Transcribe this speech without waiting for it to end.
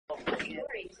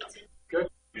Good.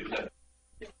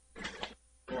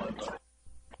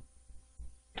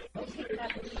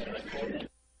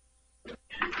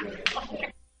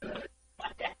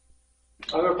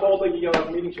 I'm going to call the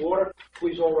meeting to order.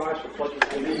 Please all rise for pledge of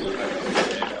allegiance.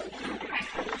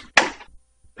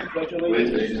 Pledge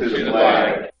allegiance to the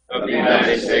flag of the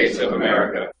United States of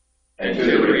America and to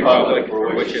the republic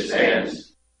for which it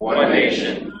stands, one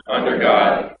nation, under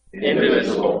God,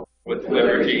 indivisible, with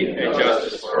liberty and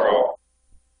justice for all.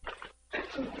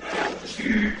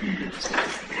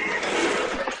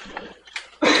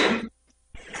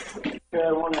 Okay,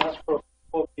 I want to ask for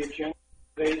the agenda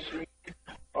today's meeting.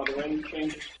 Are there any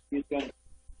changes to the agenda?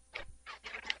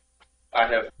 I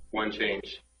have one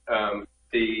change.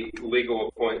 The legal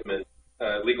appointment,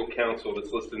 legal counsel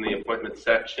that's listed in the appointment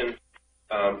section,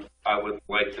 I would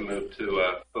like to move to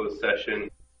a closed session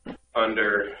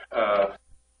under the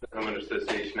Homeowner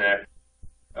Association Act,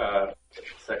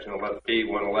 Section 11B,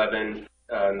 111,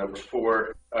 number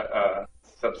 4,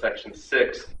 subsection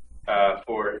 6,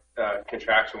 for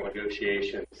contractual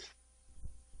negotiations.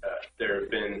 There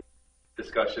have been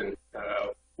discussion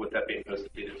with that being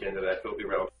posted to the agenda that will be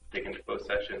relevant to take into closed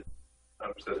session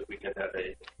so that we can have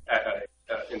a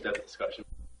in-depth discussion.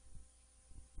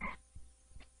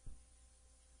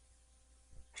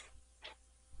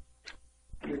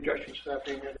 Any objections to that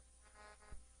being made?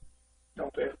 No,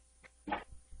 Dave.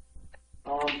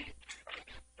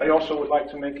 I also would like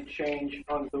to make a change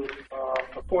on the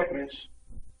appointments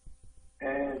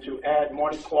and to add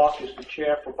Marty Clark as the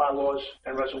chair for Bylaws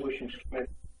and Resolutions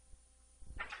Committee.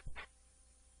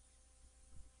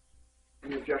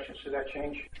 Any objections to that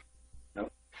change? No.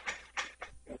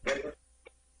 In favor?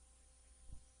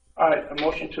 All right, a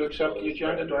motion to accept the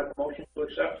agenda. Do I have a motion to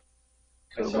accept?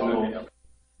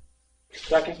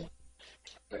 Second?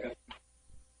 Second.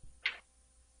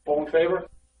 All in favor?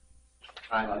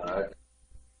 Aye.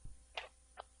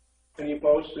 Any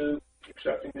opposed to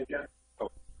accepting the agenda?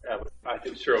 I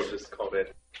think Cheryl just called in.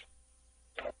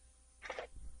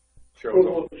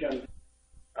 Approval of the agenda.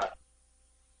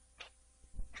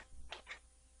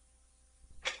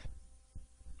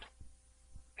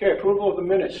 Okay, approval of the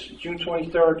minutes, June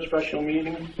 23rd special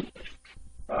meeting.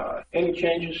 Any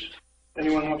changes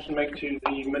anyone wants to make to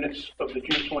the minutes of the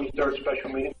June 23rd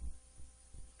special meeting?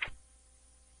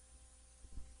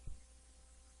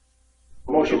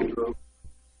 Motion to approve.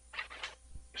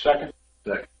 Second?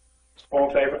 Second. All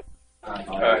in favor?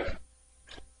 Aye.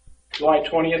 July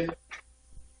 20th,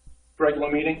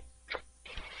 regular meeting.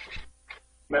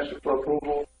 Message for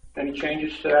approval. Any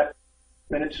changes to that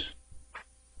minutes?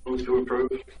 Move to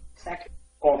approve. Second.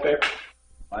 All in favor?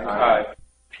 Aye.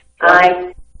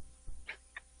 Aye.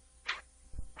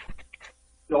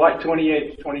 July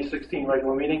 28th, 2016,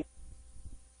 regular meeting.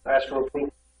 Ask for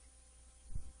approval.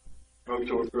 Move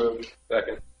to approve.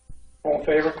 Second. All in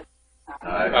favor?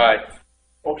 Aye.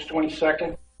 August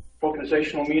 22nd,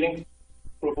 organizational meeting.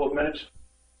 Approval of minutes.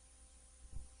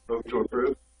 Move to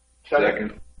approve.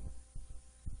 Second.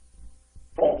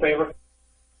 All in favor?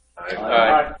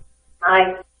 Aye.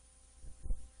 Aye.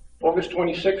 August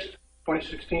 26th,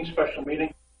 2016, special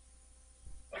meeting.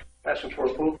 Asking for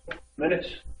approval. Minutes.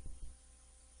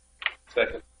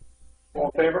 Second. All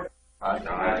in favor? Aye.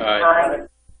 Aye.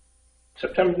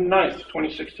 September 9th,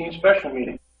 2016, special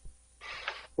meeting.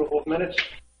 Approval of minutes.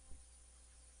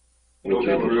 Any Move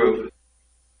to changes? approve.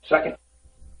 Second.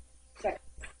 Second.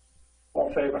 All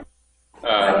in favor?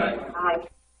 Aye. Aye.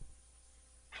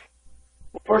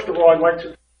 Well, first of all, I'd like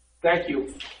to thank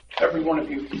you, every one of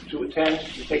you, to attend,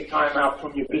 to take time out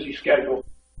from your busy schedule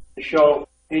to show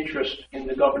interest in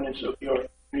the governance of your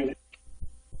community.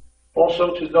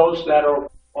 Also, to those that are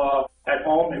at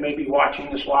home and may be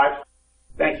watching this live,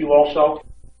 thank you also.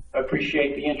 I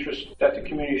appreciate the interest that the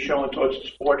community is showing towards the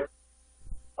sport.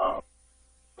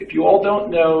 If you all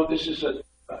don't know, this is a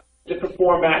different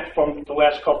format from the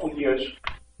last couple of years.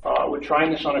 We're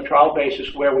trying this on a trial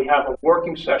basis where we have a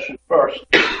working session first,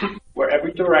 where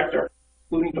every director,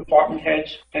 including department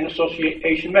heads and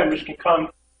association members, can come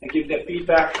and give their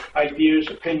feedback, ideas,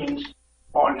 opinions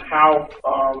on how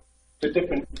the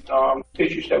different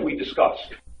issues that we discuss.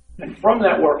 And from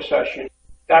that work session,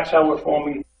 that's how we're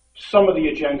forming some of the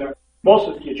agenda, most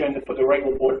of the agenda for the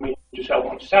regular board meeting, which is held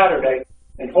on Saturday,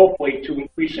 and hopefully to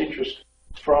increase interest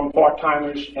from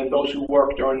part-timers and those who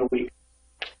work during the week.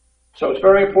 So it's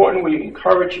very important. We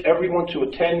encourage everyone to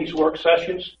attend these work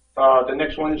sessions. The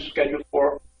next one is scheduled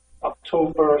for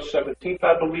October 17th,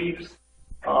 I believe.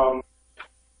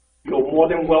 You're more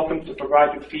than welcome to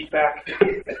provide your feedback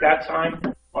at that time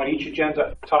on each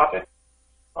agenda topic.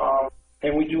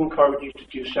 And we do encourage you to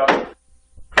do so.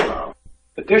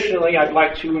 Additionally, I'd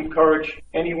like to encourage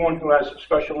anyone who has a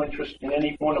special interest in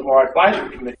any one of our advisory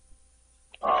committees.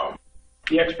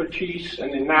 The expertise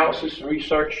and analysis and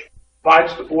research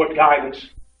provides the board guidance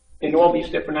in all these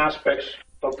different aspects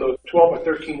of the 12 or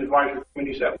 13 advisory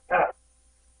committees that we have.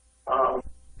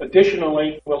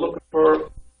 Additionally, we're looking for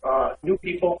new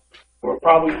people for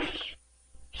probably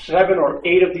 7 or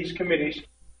 8 of these committees,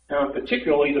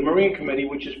 particularly the Marine Committee,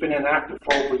 which has been inactive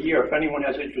for over a year. If anyone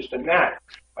has interest in that,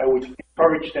 I would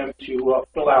encourage them to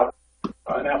fill out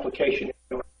an application.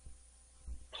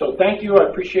 So thank you. I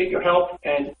appreciate your help,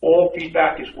 and all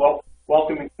feedback is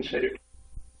welcome and considered.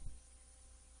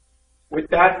 With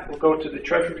that, we'll go to the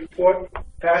Treasury report.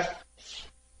 Pat?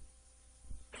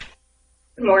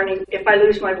 Good morning. If I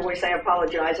lose my voice, I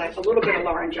apologize. I have a little bit of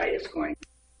laryngitis going,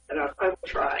 but I will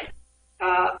try.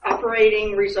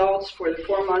 Operating results for the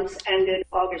 4 months ended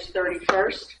August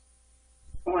 31st.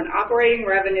 On operating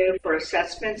revenue for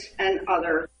assessments and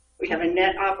other, we have a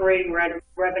net operating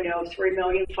revenue of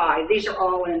 $3,005,000. These are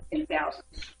all in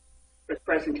thousands for the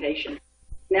presentation.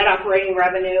 Net operating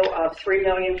revenue of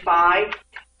 $3,005,000,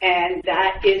 and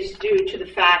that is due to the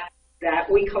fact that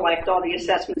we collect all the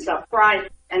assessments up front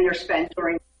and they're spent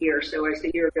during the year. So as the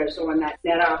year goes on, that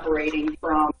net operating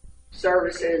from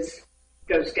services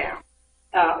goes down.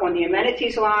 On the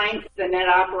amenities line, the net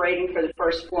operating for the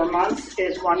first 4 months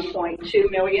is $1.2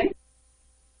 million.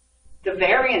 The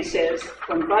variances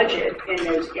from budget in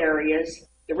those areas,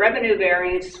 the revenue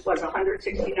variance was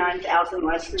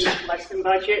 $169,000 less than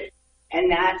budget,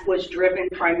 and that was driven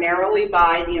primarily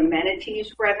by the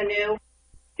amenities revenue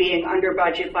being under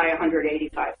budget by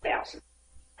 $185,000.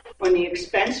 On the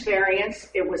expense variance,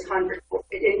 it was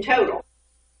in total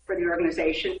for the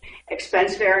organization.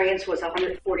 Expense variance was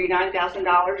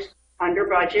 $149,000 under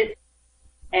budget,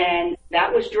 and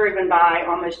that was driven by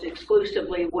almost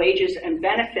exclusively wages and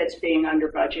benefits being under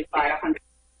budget by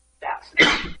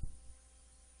 $100,000.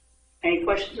 Any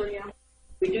questions on that?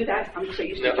 We do that? I'm so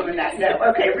used to doing that. No.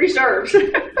 Okay, reserves.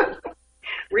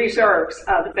 Reserves.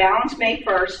 The balance May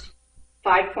 1st,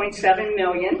 $5.7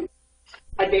 million.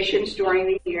 Additions during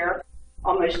the year,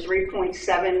 almost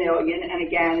 $3.7 million. And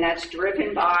again, that's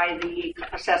driven by the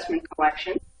assessment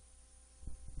collection.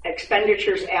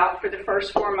 Expenditures out for the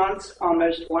first 4 months,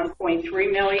 almost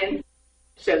 $1.3 million.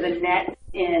 So the net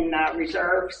in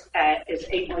reserves is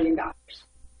 $8 million.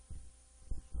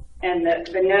 And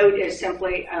the note is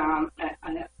simply a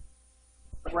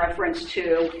reference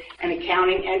to an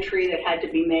accounting entry that had to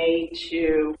be made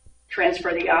to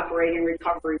transfer the operating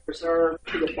recovery reserve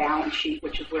to the balance sheet,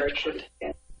 which is where it should have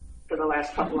been for the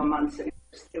last couple of months. And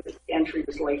the entry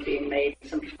was late being made.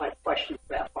 Some people had questions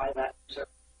about why that reserve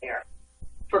was there.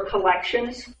 For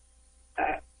collections,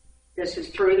 this is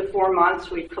through the 4 months.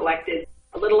 We've collected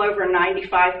a little over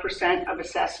 95% of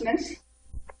assessments.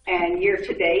 And year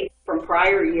to date, from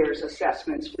prior year's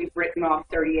assessments, we've written off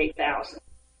 $38,000.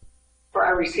 For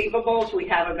our receivables, we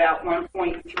have about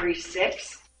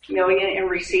 $1.36 million in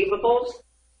receivables.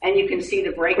 And you can see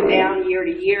the breakdown year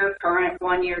to year, current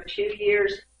 1 year, 2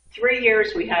 years. 3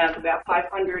 years, we have about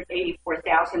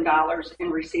 $584,000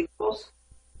 in receivables.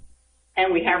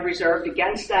 And we have reserved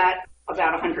against that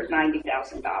about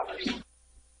 $190,000.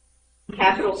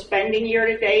 Capital spending year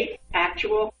to date,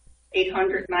 actual,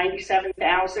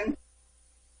 $897,000,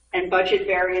 and budget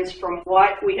variance from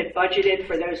what we had budgeted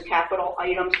for those capital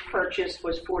items purchased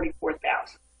was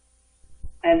 $44,000.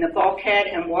 And the bulkhead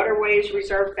and waterways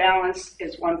reserve balance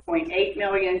is $1.8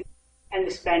 million, and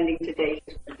the spending to date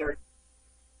is $30.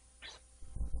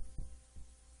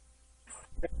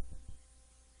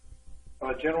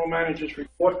 General Manager's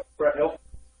report, Brett Hill.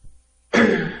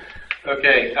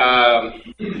 Okay,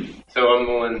 so I'm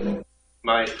on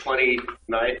my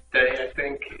 29th day, I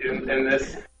think, in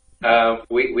this.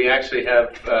 We actually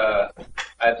have,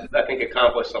 I think,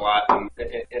 accomplished a lot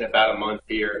in about a month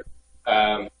here.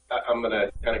 I'm going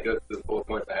to kind of go through the bullet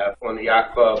points I have. On the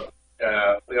yacht club,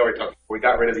 we already talked, we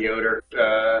got rid of the odor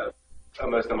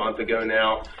almost a month ago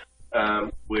now.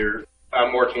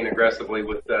 I'm working aggressively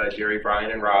with Jerry,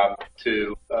 Brian, and Rob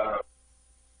to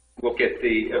look at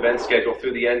the event schedule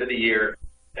through the end of the year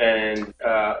and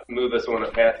move us on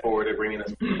a path forward to bringing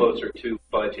us closer to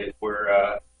budget.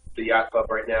 Where the yacht club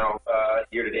right now,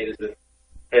 year to date,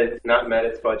 has not met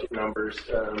its budget numbers.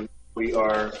 We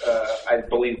are, I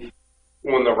believe,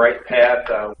 on the right path.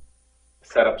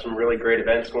 Set up some really great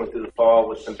events going through the fall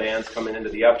with some bands coming into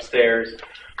the upstairs.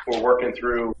 We're working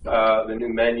through the new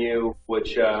menu,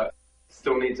 which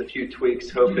still needs a few tweaks,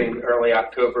 hoping early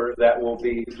October that will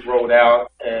be rolled out.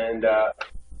 And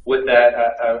with that,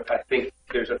 I think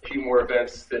there's a few more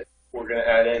events that we're going to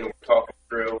add in. We're talking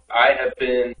through. I have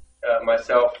been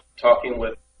myself talking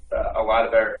with a lot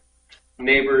of our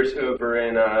neighbors over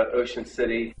in Ocean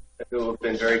City who have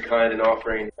been very kind in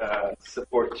offering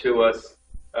support to us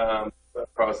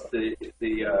across the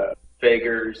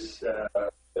Fagers,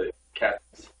 the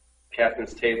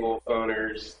Captain's Table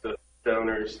owners, the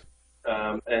donors,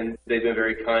 and they've been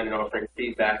very kind in offering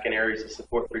feedback and areas of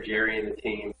support for Jerry and the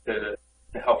team to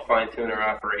help fine-tune our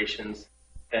operations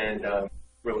and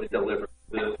really deliver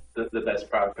the best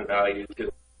product and value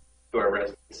to our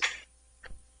residents.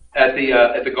 At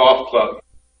the golf club,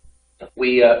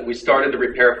 we started the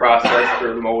repair process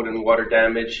for mold and water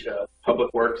damage.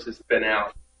 Public Works has been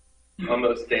out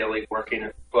almost daily working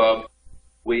at the club.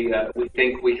 We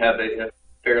think we have a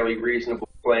fairly reasonable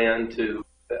plan to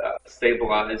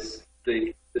stabilize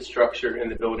the structure in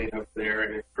the building over there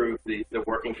and improve the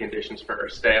working conditions for our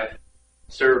staff.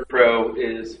 ServPro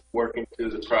is working through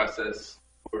the process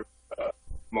for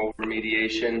mold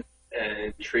remediation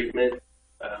and treatment.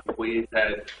 We've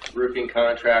had roofing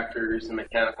contractors and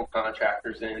mechanical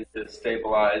contractors in to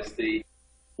stabilize the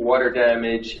water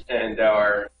damage and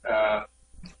our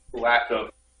lack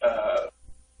of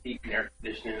heat and air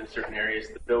conditioning in certain areas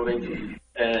of the building.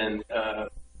 And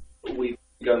we've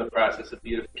begun the process of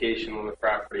beautification on the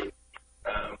property.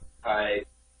 I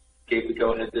gave the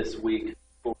go-ahead this week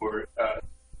for,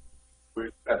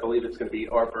 I believe it's going to be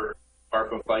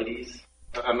arborvitaes.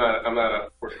 I'm not a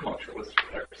horticulturalist,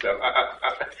 so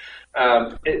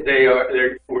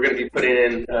we're going to be putting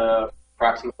in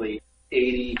approximately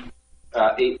 80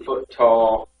 8-foot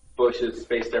tall bushes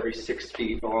spaced every 6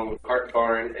 feet along the cart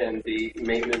barn and the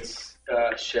maintenance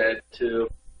shed to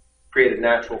create a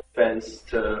natural fence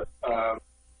to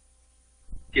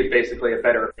give basically a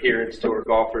better appearance to our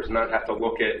golfers, not have to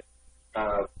look at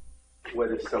what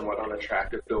is somewhat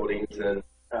unattractive buildings and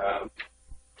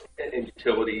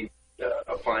utility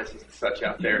appliances and such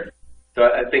out there. So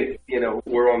I think,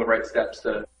 we're on the right steps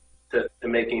to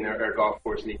making our golf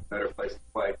course an even better place to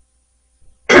play.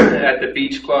 At the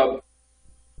beach club,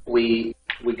 we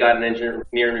got an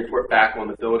engineering report back on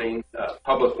the building.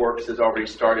 Public Works has already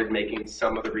started making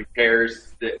some of the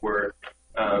repairs that were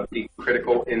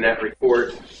critical in that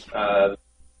report.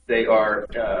 They are,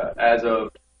 as of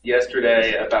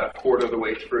yesterday, about a quarter of the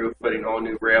way through putting all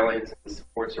new railings and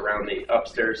supports around the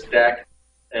upstairs deck,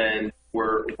 and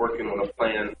we're working on a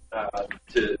plan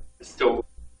to still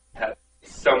have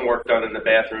some work done in the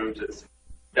bathrooms. It's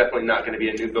definitely not going to be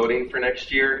a new building for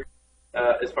next year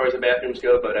as far as the bathrooms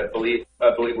go, but I believe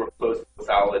we're close to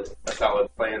a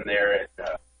solid plan there, and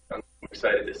I'm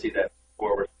excited to see that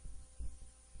forward.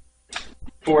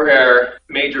 For our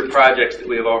major projects that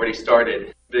we have already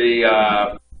started,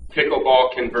 the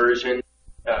pickleball conversion,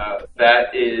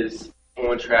 that is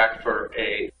on track for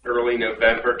a early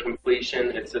November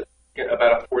completion. It's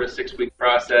about a 4 to 6 week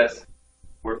process.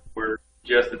 We're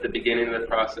just at the beginning of the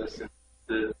process, and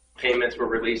the payments were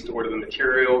released to order the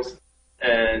materials,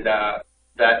 and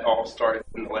that all started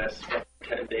in the last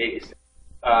 10 days.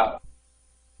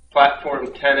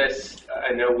 Platform tennis,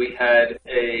 I know we had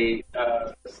a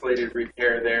slated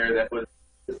repair there that was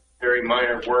very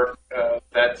minor work.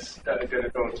 That's going to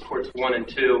go into courts 1 and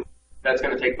 2. That's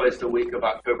going to take place the week of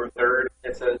October 3rd.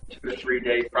 It's a 2 to 3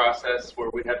 day process where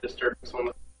we have disturbance on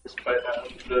this, but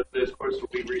those courts will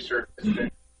be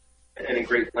resurfaced and in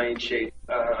great playing shape.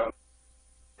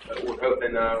 We're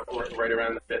hoping right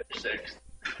around the 5th or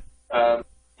 6th.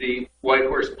 The White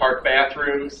Horse Park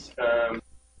bathrooms,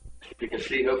 if you can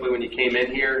see, hopefully when you came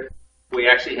in here, we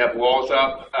actually have walls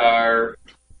up. Our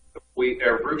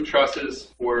roof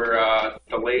trusses were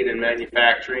delayed in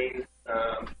manufacturing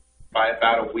by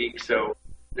about a week, so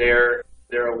they're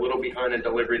a little behind in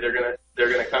delivery. They're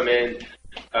gonna come in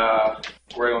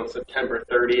right on September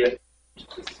 30th,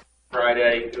 which is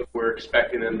Friday. We're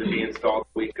expecting them to be installed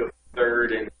the week of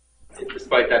 3rd, and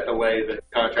despite that delay, the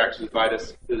contractors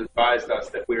advised us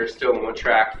that we are still on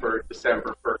track for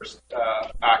December 1st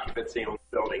occupancy on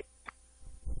the building.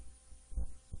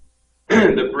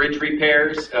 The bridge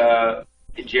repairs,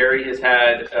 Jerry has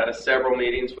had several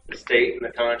meetings with the state and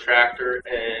the contractor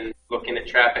and looking at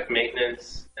traffic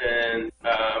maintenance and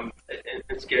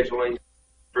scheduling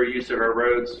for use of our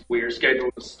roads. We are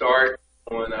scheduled to start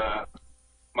on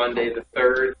Monday the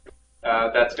 3rd.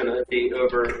 That's going to be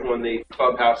over on the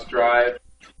Clubhouse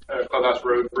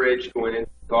Road Bridge going into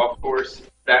the golf course.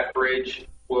 That bridge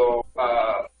will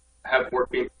have work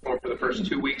being performed for the first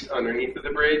 2 weeks underneath of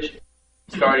the bridge.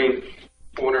 Starting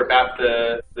on or about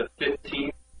the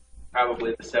 15th,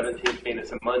 probably the 17th, being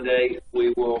it's a Monday,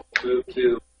 we will move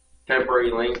to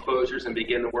temporary lane closures and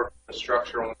begin to work on the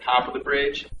structure on top of the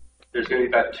bridge. There's going to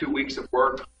be about 2 weeks of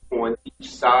work on each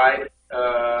side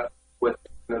with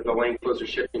the lane closer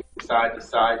shifting from side to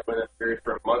side for that period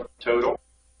for a month. total.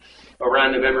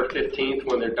 Around November 15th,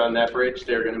 when they're done that bridge,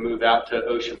 they're going to move out to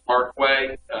Ocean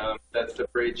Parkway. That's the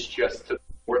bridge just to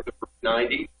north of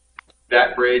 90.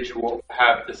 That bridge will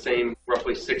have the same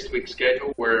roughly 6-week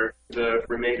schedule where the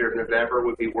remainder of November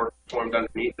would be work performed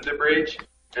underneath of the bridge.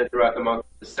 And throughout the month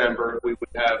of December, we would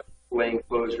have lane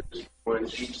closures on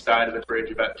each side of the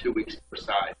bridge, about 2 weeks per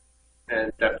side.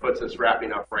 And that puts us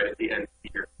wrapping up right at the end of the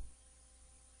year.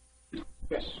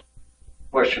 Yes.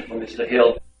 Question for Mr.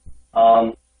 Hill.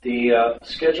 The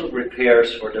scheduled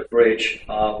repairs for the bridge,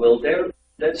 will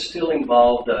that still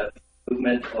involve the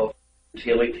movement of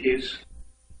utilities?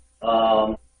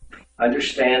 I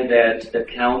understand that the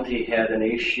county had an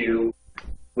issue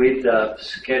with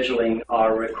scheduling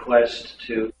our request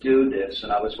to do this,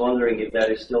 and I was wondering if that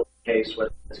is still the case,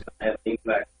 whether it's going to have an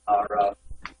impact on our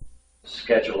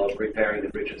schedule of repairing the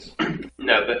bridges.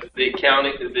 No, the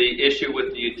county, the issue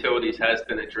with the utilities has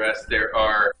been addressed. There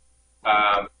are,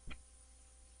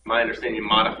 my understanding,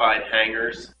 modified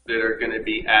hangars that are going to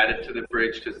be added to the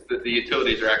bridge because the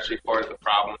utilities are actually part of the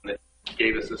problem that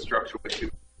gave us a structural issue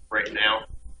right now.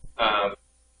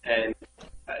 And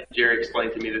Jerry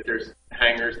explained to me that there's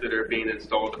hangars that are being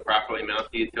installed to properly mount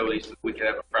the utilities so that we can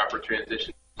have a proper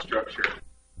transition structure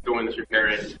during this repair.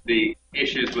 And the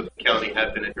issues with the county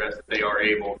have been addressed, that they are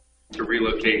able to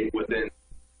relocate within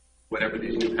whatever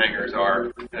these new hangars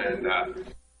are. And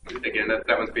again,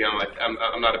 that one's beyond my,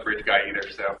 I'm not a bridge guy either,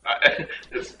 so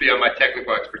it's beyond my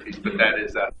technical expertise, but that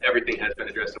is, everything has been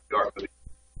addressed, so we are moving.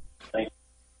 Thank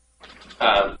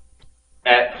you.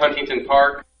 At Huntington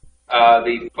Park,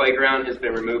 the playground has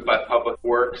been removed by Public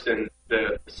Works, and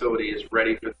the facility is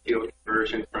ready for the field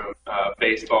conversion from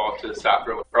baseball to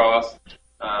soccer lacrosse.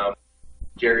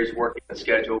 Jerry's working the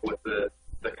schedule with the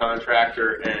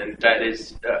contractor, and that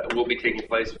is will be taking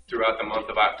place throughout the month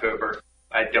of October.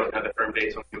 I don't have the firm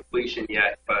dates on completion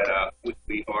yet, but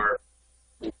we are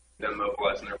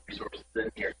mobilizing their resources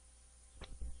in here.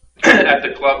 At the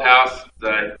clubhouse, as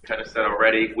I kind of said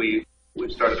already, we've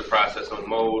started the process on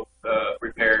mold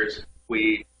repairs.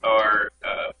 We are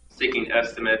seeking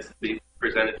estimates to be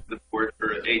presented to the board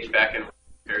for HVAC and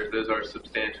repairs. Those are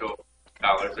substantial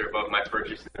dollars. They're above my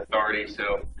purchasing authority,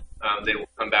 so they will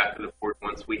come back to the board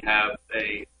once we have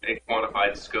a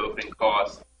quantified scope and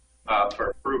cost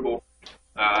for approval.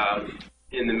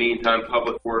 In the meantime,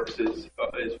 Public Works is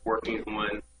working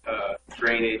on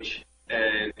drainage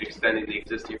and extending the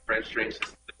existing French drain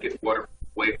system to get water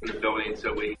away from the building,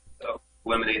 so we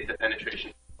eliminate the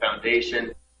penetration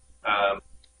foundation.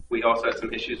 We also had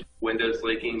some issues with windows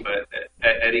leaking, but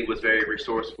Eddie was very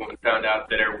resourceful and found out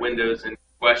that our windows in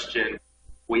question,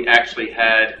 we actually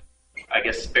had, I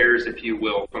guess, spares, if you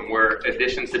will, from where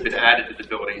additions had been added to the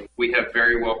building. We have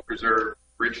very well preserved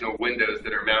original windows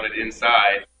that are mounted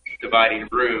inside, dividing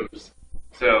rooms.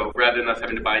 So rather than us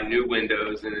having to buy new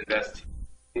windows and invest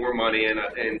more money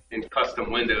in custom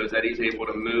windows, Eddie's able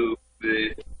to move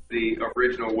the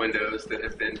original windows that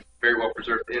have been very well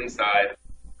preserved inside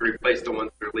to replace the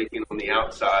ones that are leaking on the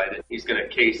outside. And he's going to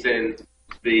case in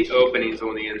the openings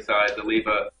on the inside to leave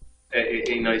a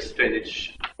nice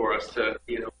finish for us to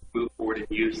move forward and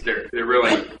use. They're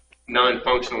really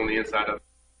non-functional on the inside of.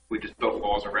 We just built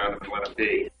walls around them and let them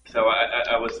be. So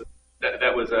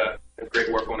that was a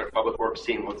great work on our Public Works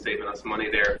team on saving us money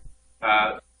there.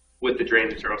 With the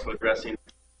drainage, they're also addressing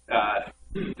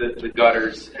the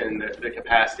gutters and the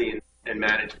capacity and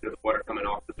management of the water coming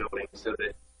off the building, so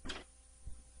that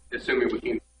assuming we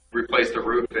can replace the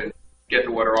roof and get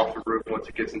the water off the roof once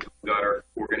it gets into the gutter,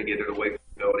 we're going to get it away from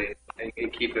the building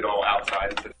and keep it all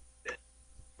outside.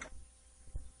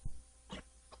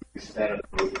 Extent of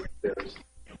the roof repairs.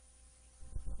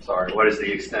 Sorry, what is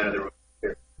the extent of the roof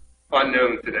repair?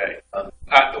 Unknown today.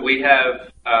 We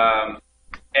have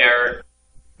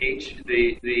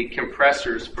the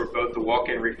compressors for both the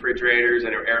walk-in refrigerators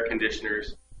and our air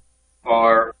conditioners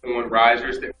are on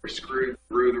risers that were screwed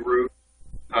through the roof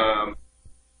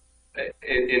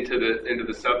into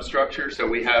the substructure. So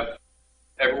we have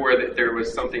everywhere that there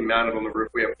was something mounted on the roof,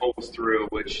 we have holes through,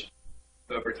 which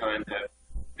over time have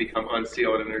become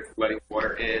unsealed and they're letting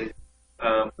water in.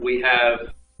 We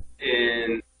have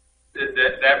in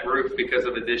that roof, because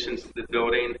of additions to the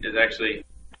building, is actually,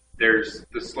 there's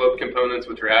the slope components,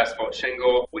 which are asphalt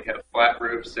shingle. We have flat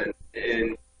roofs, and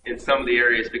in some of the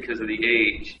areas, because of the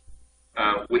age,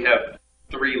 we have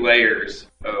 3 layers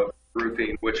of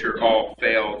roofing, which are all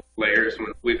failed layers.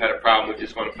 When we've had a problem, we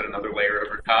just want to put another layer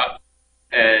over top.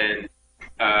 And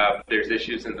there's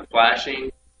issues in the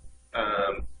flashing,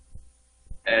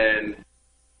 and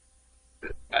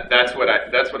that's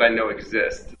what I know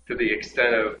exists. To the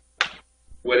extent of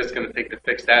what it's going to take to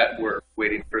fix that, we're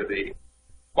waiting for the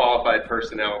qualified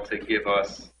personnel to give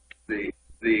us the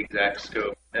exact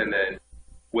scope, and then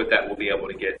with that we'll be able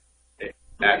to get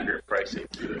accurate pricing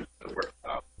for the work.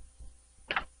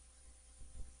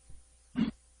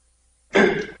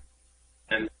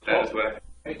 And that is what I...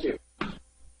 Thank you.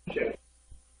 Okay.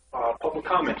 Public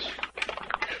comments.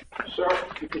 Sir,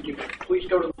 could you please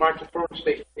go to the microphone and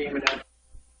state your name and address?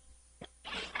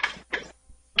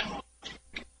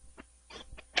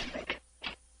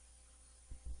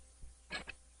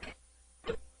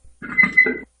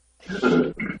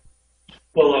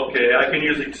 Well, okay, I can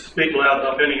usually speak loud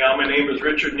enough anyhow. My name is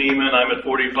Richard Neiman. I'm at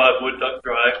 45 Wood Duck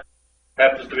Drive.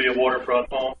 Happens to be a waterfront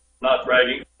home. Not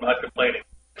bragging, not complaining.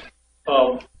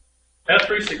 I have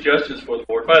 3 suggestions for the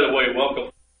board. By the way,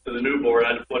 welcome to the new board.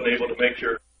 I wasn't able to make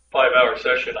your 5-hour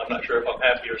session. I'm not sure if I'm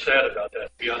happy or sad about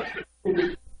that, to be honest with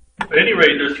you. At any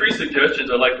rate, there's 3 suggestions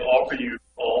I'd like to offer you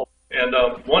all. And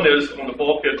one is on the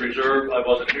bulkhead reserve. I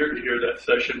wasn't here to hear that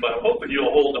session, but I'm hoping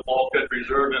you'll hold the bulkhead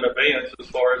reserve in abeyance as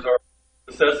far as our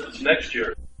assessments next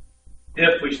year,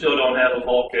 if we still don't have a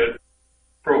bulkhead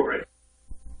program.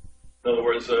 In other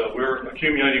words, we're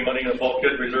accumulating money in a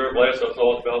bulkhead reserve. Last I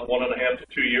saw it was about 1.5 to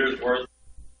 2 years worth,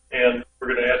 and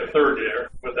we're going to add a third there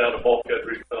without a bulkhead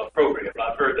program.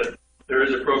 I've heard that there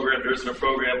is a program, there isn't a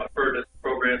program. I've heard that the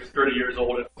program's 30 years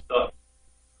old and it's done.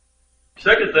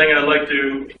 Second thing I'd like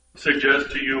to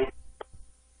suggest to you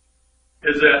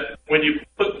is that when you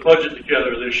put the budget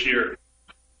together this year,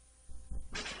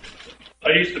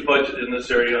 I used to budget in this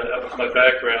area, that was my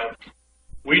background.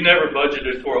 We never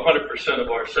budgeted for 100% of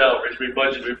our salaries. We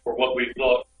budgeted for what we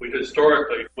thought we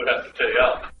historically would have to pay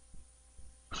out.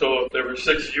 So if there were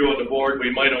 6 of you on the board, we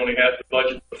might only have to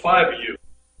budget for 5 of you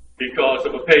because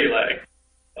of a pay lag.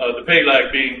 The pay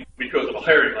lag being because of a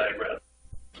hiring lag, rather.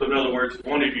 So in other words,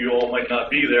 one of you all might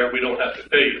not be there. We don't have to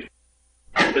pay you.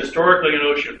 Historically in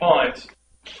Ocean Pines,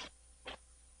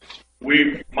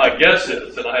 my guess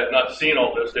is, and I have not seen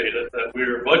all this data, that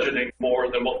we're budgeting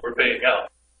more than what we're paying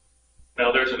out.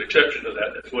 Now, there's an exception to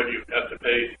that. That's when you have to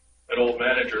pay an old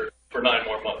manager for 9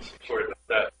 more months. Sorry about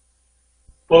that.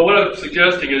 Well, what I'm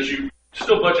suggesting is you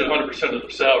still budget 100% of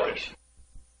the salaries.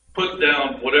 Put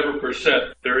down whatever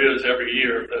percent there is every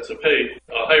year that's a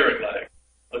hiring lag.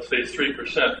 Let's say it's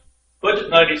 3%. Budget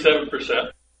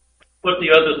 97%. Put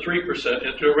the other 3%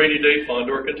 into a rainy day fund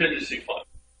or a contingency fund.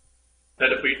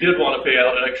 That if we did want to pay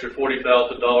out an extra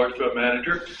 $40,000 to a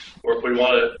manager, or if we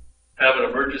want to have an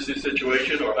emergency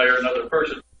situation or hire another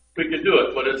person, we could do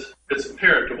it. But it's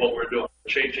apparent to what we're doing,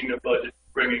 changing the budget,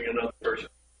 bringing another person.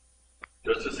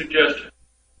 Just a suggestion.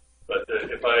 But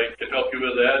if I can help you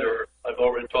with that, or I've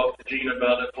already talked to Gene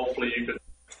about it, hopefully you can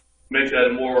make that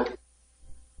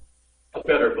a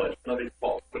better budget. Let me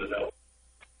put it out.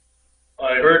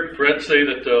 I heard Brent say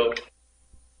that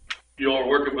you all are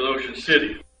working with Ocean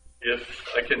City. If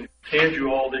I can hand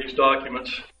you all these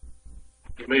documents,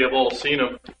 you may have all seen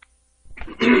them.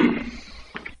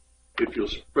 If you'll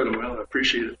spread them out, I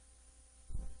appreciate it.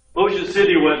 Ocean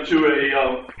City went to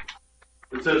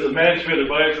it says the Management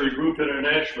Advisory Group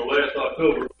International last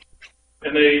October,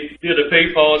 and they did a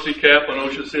pay policy cap on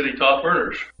Ocean City top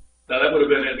earners. Now that would have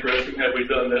been interesting had we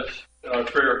done this in our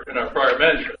prior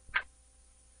management.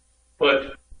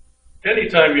 But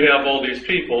anytime you have all these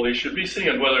people, they should be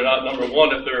seeing whether or not, number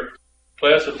one, if they're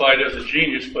classified as a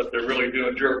genius, but they're really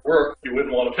doing jerk work, you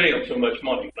wouldn't want to pay them so much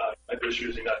money. I'm just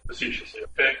using that facetiously,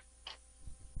 okay?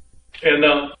 And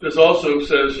this also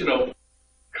says,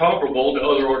 comparable to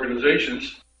other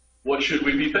organizations, what should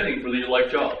we be paying for these like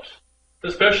jobs?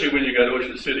 Especially when you got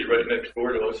Ocean City right next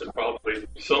door to us and probably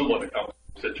somewhat a comparable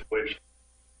situation.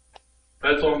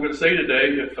 That's all I'm going to say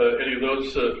today. If any of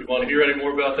those, if you want to hear any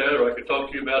more about that, or I can talk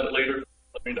to you about it later,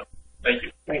 let me know. Thank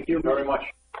you. Thank you very much.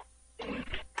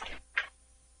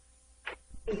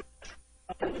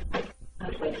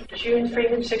 June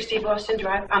Freeman, 60 Boston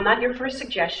Drive. I'm not here for a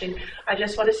suggestion. I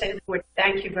just want to say to the board,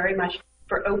 thank you very much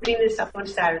for opening this up on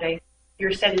Saturday.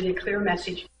 You're sending a clear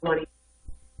message to money.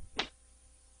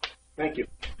 Thank you.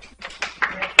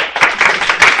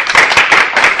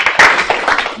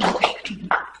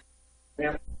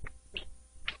 Ma'am?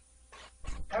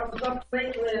 I was up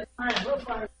late last night. I hope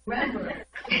I remember it.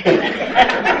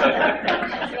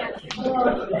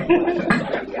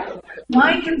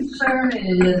 My concern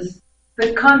is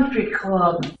the country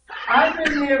club. I've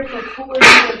been there for 4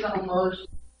 years almost,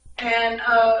 and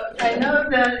I know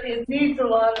that it needs a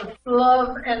lot of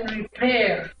love and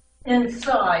repair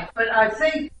inside, but I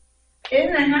think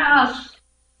in the house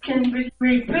can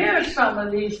repair some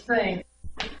of these things.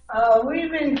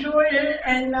 We've enjoyed it,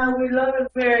 and we love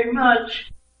it very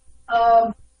much.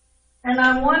 And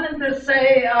I wanted to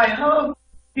say, I hope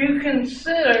you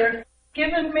consider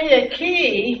giving me a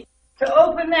key to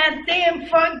open that damn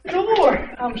front door.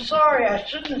 I'm sorry, I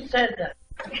shouldn't have said that.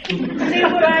 See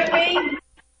what I mean?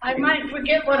 I might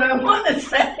forget what I want to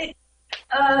say.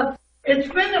 It's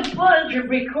been a pleasure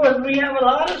because we have a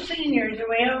lot of seniors and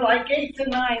we have like 8 to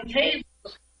 9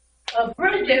 tables of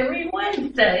bridge every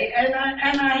Wednesday. And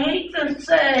I hate to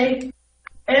say,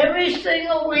 every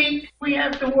single week we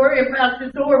have to worry about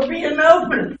the door being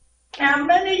open. Now,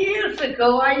 many years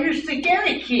ago, I used to get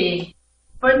a key,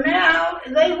 but now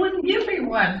they wouldn't give me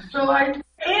one. So I'm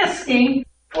asking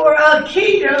for a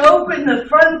key to open the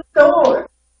front door.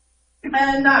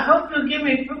 And I hope you'll give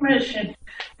me permission.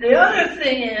 The other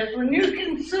thing is, when you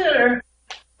consider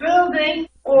building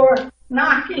or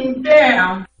knocking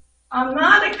down, I'm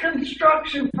not a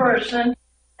construction person,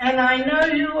 and I know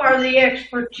you are the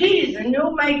expertise, and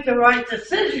you'll make the right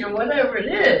decision, whatever it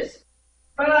is.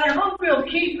 But I hope you'll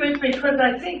keep it because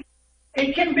I think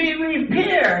it can be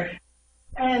repaired.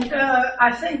 And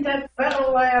I think that's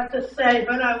all I have to say,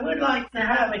 but I would like to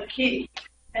have a key.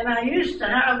 And I used to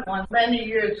have one many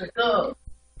years ago.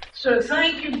 So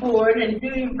thank you, board, and do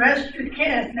your best you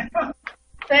can.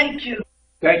 Thank you.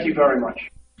 Thank you very much.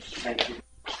 Thank you.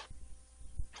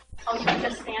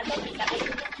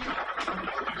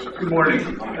 Good morning.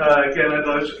 Again, I'd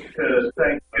like to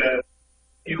thank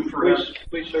you for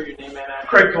Please show your name and address.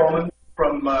 Craig Coleman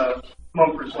from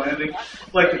Mumford's Landing.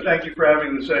 I'd like to thank you for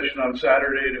having the session on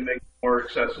Saturday to make it more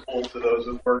accessible to those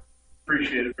that work.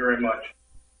 Appreciate it very much.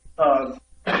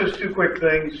 Just two quick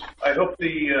things. I hope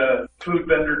the food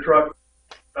vendor truck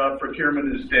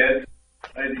procurement is dead.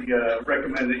 I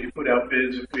recommend that you put out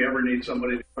bids if we ever need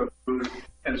somebody to cook food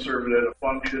and serve it at a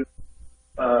function.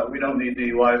 We don't need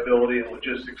the liability and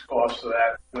logistics costs of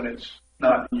that when it's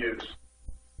not in use.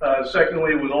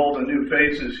 Secondly, with all the new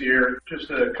faces here,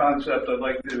 just a concept I'd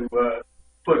like to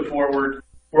put forward.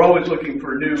 We're always looking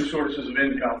for new sources of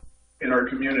income in our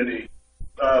community.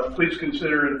 Please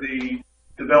consider the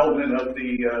development of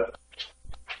the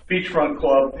beachfront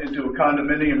club into a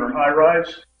condominium or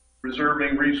high-rise,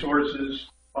 reserving resources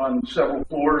on several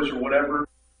floors or whatever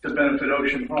to benefit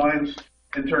Ocean Pines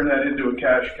and turn that into a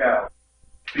cash cow.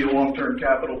 Be a long-term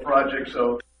capital project,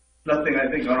 so nothing I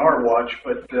think on our watch,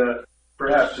 but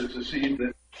perhaps it's a seed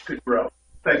that could grow.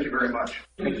 Thank you very much.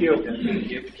 Thank you.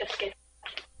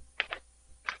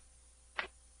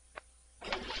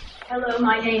 Hello,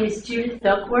 my name is Judith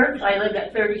Duckworth. I live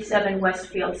at 37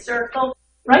 Westfield Circle,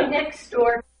 right next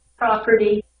door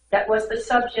property that was the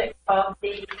subject of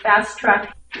the fast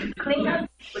track cleanup,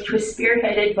 which was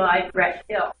spearheaded by Brett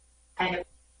Hill and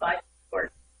by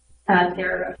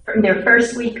their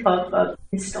first week of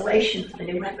installation for the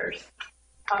new members.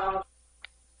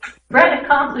 Brett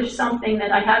accomplished something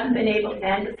that I haven't been able to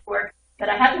end before, that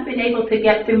I haven't been able to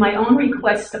get through my own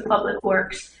request to Public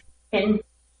Works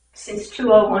since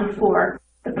 2014.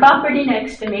 The property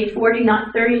next to me,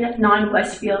 39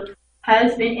 Westfield,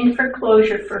 has been in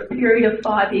foreclosure for a period of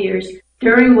 5 years,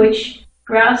 during which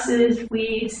grasses,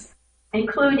 weeds,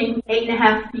 including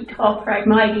 8.5 feet tall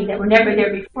Phragmites that were never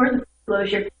there before the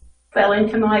foreclosure, fell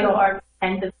into my yard,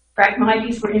 and the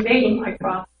Phragmites were invading my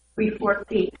property 3-4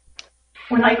 feet.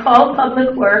 When I called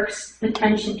Public Works'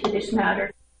 attention to this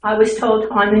matter, I was told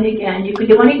time and again, you can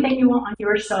do anything you want on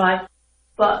your side,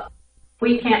 but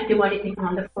we can't do anything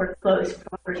on the foreclosed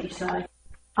property side.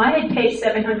 I had paid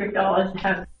 $700 to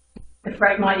have the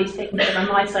Phragmites taken care of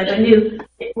on my side. I knew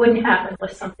it wouldn't happen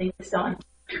unless something was done.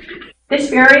 This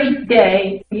very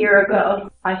day, a year ago,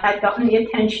 I had gotten the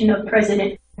attention of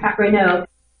President Pat Renaud,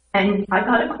 and I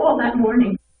got a call that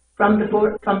morning from the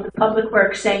Public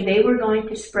Works saying they were going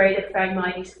to spray the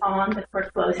Phragmites on the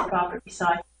foreclosed property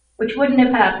side, which wouldn't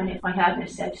have happened if I hadn't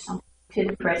said something to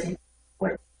the President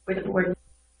or the board.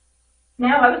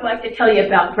 Now I would like to tell you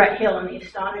about Brett Hill and the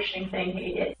astonishing thing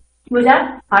he did. With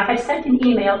that, I had sent an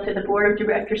email to the Board of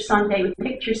Directors Sunday with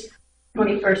pictures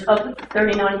 21st of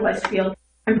 39 Westfield,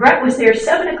 and Brett was there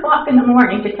 7 o'clock in the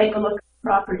morning to take a look at the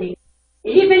property.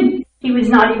 He was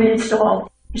not even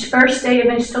installed. His first day of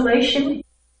installation,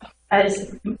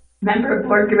 as member of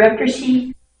Board of Directors,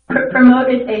 he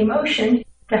promoted a motion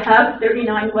to have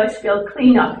 39 Westfield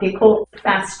clean up. They call it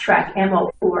Fast Track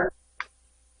MO4.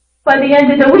 By the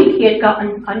end of the week, he had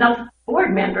gotten enough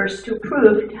board members to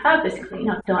approve to have this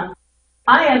cleanup done.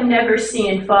 I have never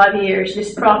seen in 5 years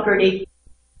this property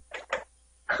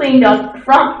cleaned up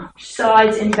front,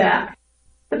 sides, and back.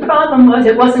 The problem was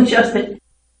it wasn't just an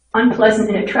unpleasant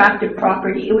and attractive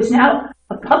property. It was now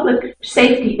a public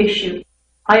safety issue.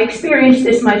 I experienced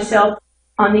this myself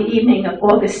on the evening of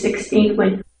August 16th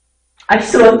when I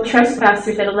saw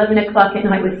trespassers at 11 o'clock at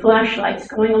night with flashlights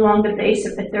going along the base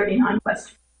of the 39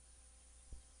 West.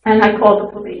 And I called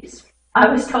the police. I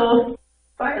was told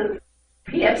by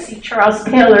PFC Charles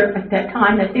Taylor at that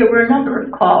time that there were a number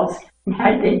of calls and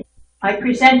had been. I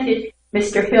presented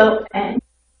Mr. Hill and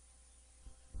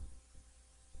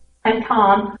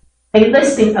Tom a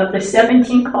listing of the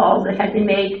 17 calls that had been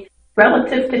made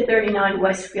relative to 39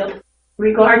 Westfield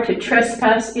regard to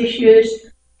trespass issues,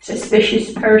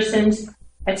 suspicious persons,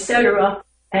 etc.,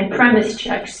 and premise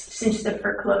checks since the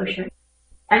foreclosure.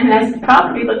 And as the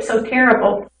property looked so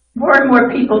terrible, more and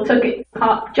more people took it,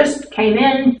 just came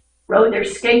in, rode their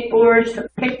skateboards,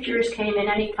 took pictures, came in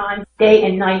anytime, day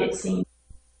and night it seemed.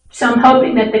 So I'm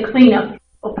hoping that the cleanup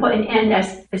will put an end,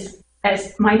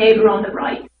 as my neighbor on the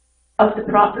right of the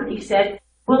property said,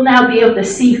 we'll now be able to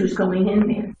see who's going in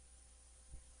there.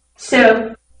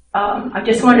 So I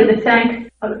just wanted to thank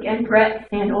again Brett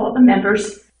and all the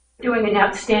members for doing an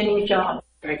outstanding job.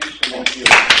 Thank you so much.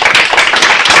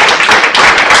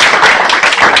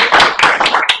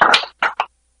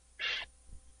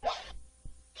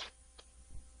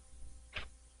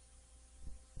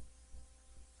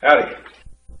 Howdy.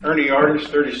 Ernie Artis,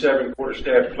 37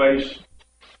 Quarterstaff Place.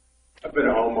 I've been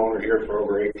a homeowner here for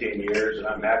over 18 years, and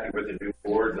I'm happy with the new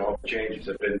board and all the changes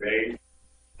that have been made.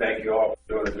 Thank you all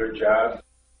for doing a good job.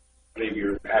 I believe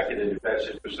you're acting in the best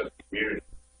interest of the community.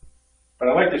 But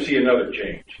I'd like to see another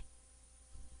change.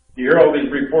 You hear all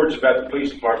these reports about the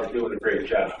police department doing a great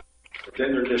job, but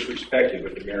then they're disrespected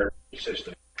with the merit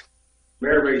system.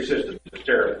 Merit system is a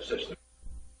terrible system.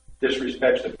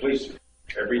 Disrespects the policeman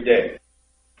every day.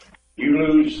 You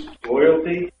lose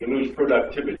loyalty, you lose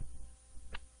productivity.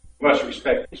 You must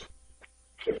respect this.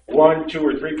 If 1%, 2%,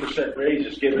 or 3% raise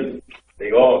is given,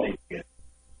 they all need to get it.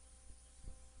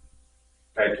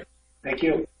 Thank you. Thank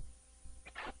you.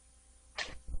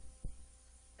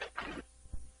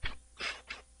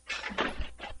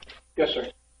 Yes,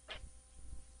 sir.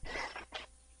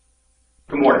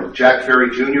 Good morning. Jack Ferry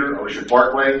Jr., Ocean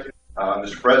Parkway.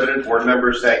 Mr. President, board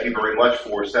members, thank you very much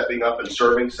for stepping up and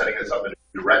serving, setting us up in a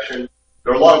new direction.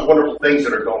 There are a lot of wonderful things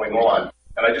that are going on,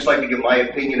 and I'd just like to give my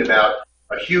opinion about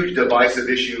a huge divisive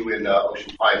issue in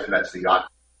Ocean Pines, and that's the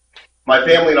yacht. My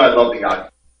family and I love the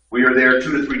yacht. We are there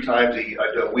 2 to 3 times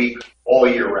a week, all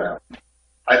year round.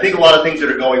 I think a lot of things that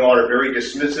are going on are very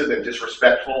dismissive and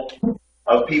disrespectful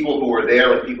of people who are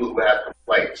there and people who have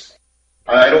complaints.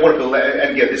 I don't want to,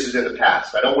 and again, this is in the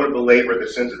past. I don't want to belabor the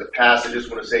sins of the past. I just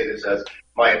want to say this as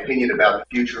my opinion about the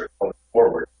future going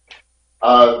forward.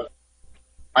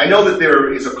 I know that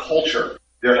there is a culture.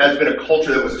 There has been a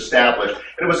culture that was established,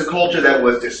 and it was a culture that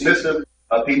was dismissive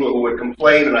of people who would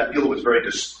complain, and I feel it was very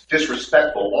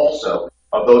disrespectful also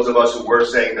of those of us who were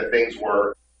saying that things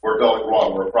were going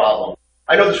wrong, were a problem.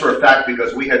 I know this for a fact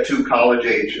because we had 2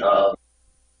 college-age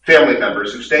family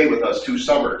members who stayed with us 2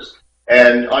 summers.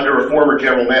 And under a former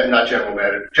general manager of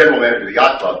the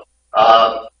yacht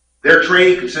club, their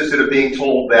training consisted of being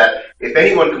told that if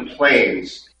anyone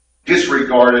complains,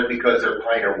 disregard it because they're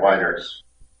piner whiners.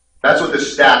 That's what the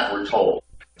staff were told.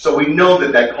 So we know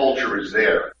that that culture is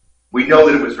there. We know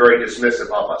that it was very dismissive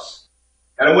of us.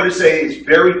 And I want to say it's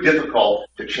very difficult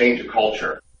to change a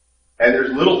culture. And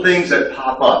there's little things that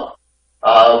pop up.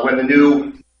 When the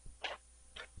new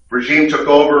regime took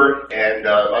over, and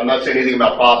I'm not saying anything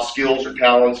about Bob's skills or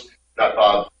talents, not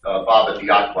Bob at the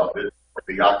yacht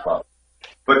club,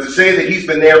 but to say that he's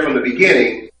been there from the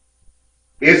beginning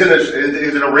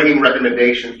isn't a ringing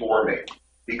recommendation for me,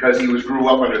 because he grew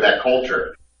up under that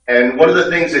culture. And one of the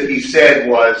things that he said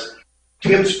was,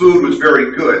 Tim's food was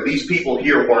very good. These people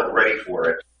here weren't ready for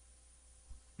it.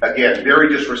 Again, very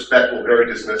disrespectful, very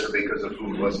dismissive because the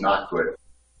food was not good.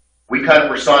 We kind of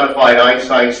personified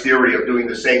Einstein's theory of doing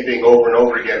the same thing over and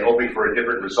over again, hoping for a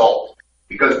different result.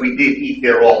 Because we did eat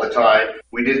there all the time,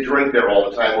 we did drink there all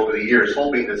the time over the years,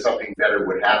 hoping that something better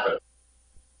would happen.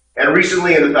 And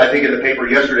recently, I think in the paper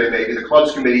yesterday maybe, the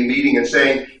clubs committee meeting and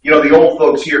saying, you know, the old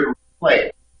folks here who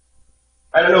complain.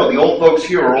 I don't know, the old folks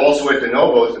here are also at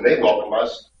DeNovo's and they welcome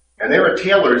us. And they're at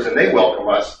Taylor's and they welcome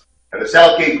us. And the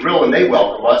Southgate Grill and they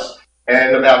welcome us.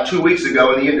 And about 2 weeks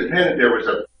ago in the Independent, there was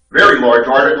a very large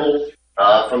article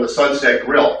from the Sunset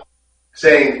Grill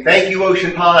saying, thank you,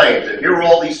 Ocean Pines, and here are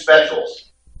all these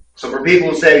specials. So for people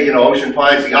who say, you know, Ocean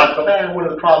Pines, the yacht club, one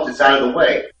of the problems, it's out of the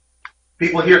way.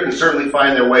 People here can certainly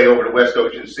find their way over to West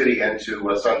Ocean City and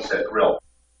to Sunset Grill.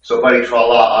 So Buddy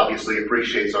Tra-La obviously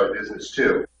appreciates our business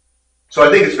too. So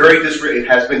I think it's it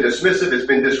has been dismissive, it's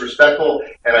been disrespectful,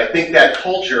 and I think that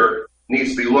culture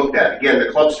needs to be looked at. Again,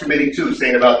 the clubs committee too,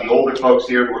 saying about the older folks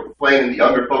here who are complaining, the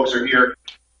younger folks are here.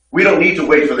 We don't need to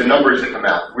wait for the numbers to come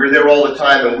out. We're there all the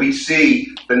time, and we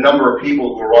see the number of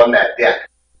people who are on that deck.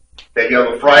 That you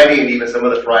have a Friday, and even some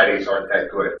of the Fridays aren't that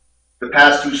good. The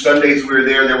past 2 Sundays we were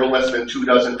there were less than 2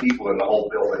 dozen people in the whole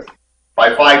building.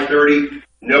 By 5:30,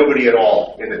 nobody at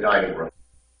all in the dining room.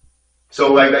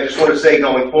 So I just want to say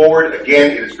going forward,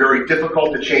 again, it is very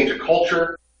difficult to change a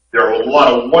culture. There are a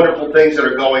lot of wonderful things that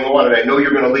are going on, and I know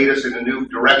you're going to lead us in a new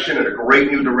direction, in a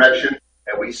great new direction,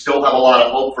 and we still have a lot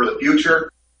of hope for the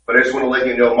future. But I just want to let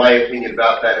you know my opinion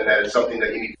about that, and that is something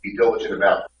that you need to be diligent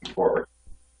about moving forward.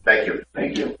 Thank you.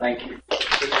 Thank you. Thank you.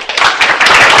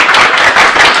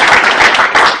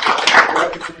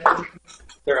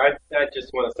 Sir, I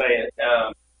just want to say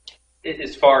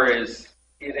as far as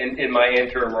in my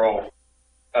interim role,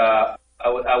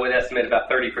 I would estimate about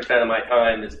 30% of my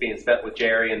time is being spent with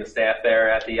Jerry and the staff there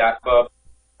at the yacht club.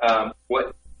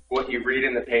 What you read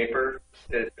in the paper,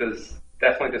 it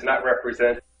definitely does not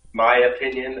represent my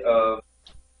opinion of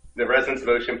the residents of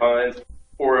Ocean Pines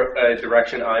or a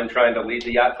direction I'm trying to lead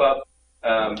the yacht club.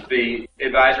 The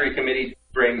advisory committee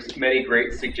brings many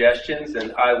great suggestions,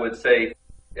 and I would say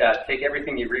take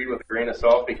everything you read with a grain of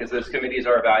salt, because those committees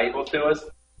are valuable to us,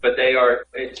 but they are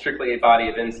strictly a body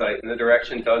of insight, and the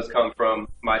direction does come from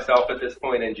myself at this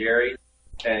point and Jerry,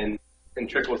 and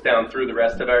trickles down through the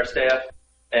rest of our staff.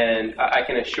 And I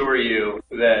can assure you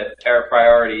that our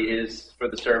priority is for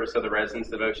the service of the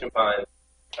residents of Ocean Pines.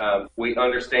 We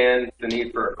understand the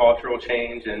need for a cultural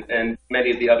change and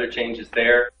many of the other changes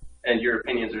there, and your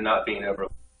opinions are not being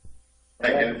overlooked.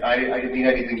 And I didn't mean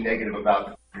anything negative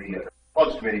about the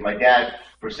clubs committee. My dad,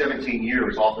 for 17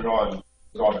 years, off and on,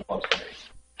 was on the clubs committee.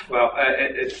 Well,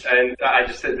 and I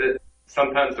just said that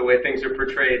sometimes the way things are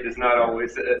portrayed is not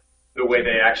always the way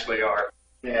they actually are.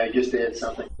 Yeah, just to add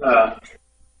something.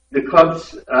 The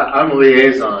clubs, I'm a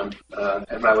liaison,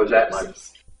 and I was at my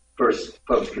first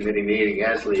clubs committee meeting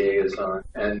as liaison,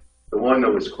 and the one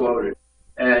that was quoted.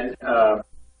 And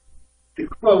the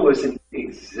quote wasn't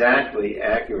exactly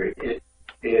accurate. It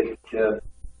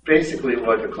basically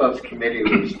what the clubs committee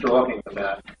was talking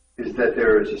about is that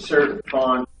there is a certain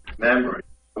fond memory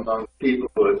among people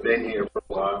who have been here for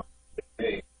a while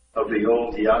of the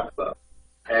old yacht club.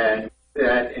 And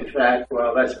that, in fact,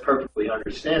 well, that's perfectly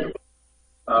understandable.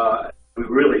 We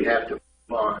really have to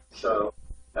move on. So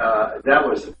that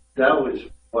was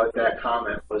what that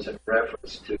comment was in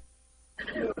reference to.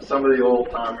 You know, some of the old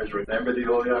timers remember the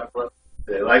old yacht club.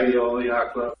 They like the old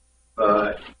yacht club,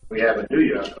 but we have a new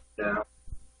yacht club now.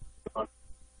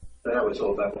 That was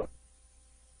all that was.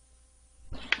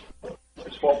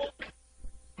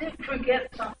 Did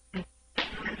forget something.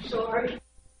 I'm sorry.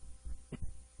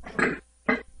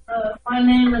 My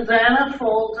name is Anna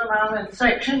Foltz, and I'm in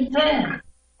Section 10.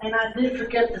 And I did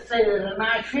forget to say that, and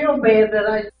I feel bad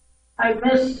that I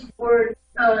missed word,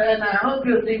 and I hope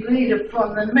you'll delete it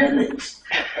from the minutes.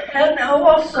 And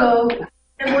also,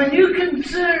 and when you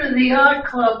consider the yacht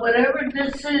club, whatever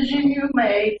decision you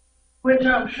make, which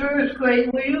I'm sure is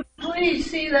great, will you please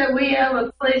see that we have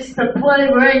a place to play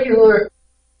regular,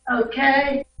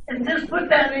 okay? And just put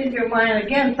that in your mind.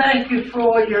 Again, thank you for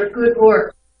all your good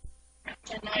work.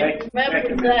 And I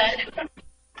remember that.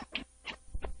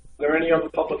 Are there any other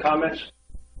public comments?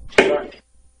 Sure.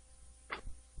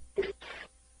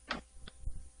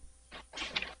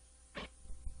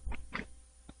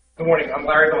 Good morning. I'm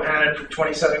Larry Bohannon from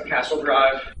 27 Castle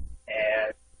Drive,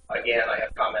 and again, I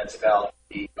have comments about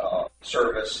the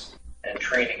service and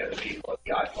training of the people at the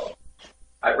yacht club.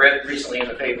 I read recently in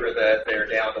the paper that they're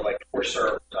down to like 4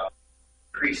 servers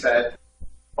preset,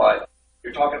 but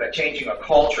you're talking about changing a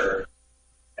culture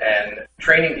and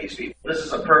training these people. This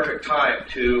is a perfect time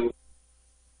to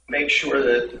make sure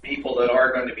that the people that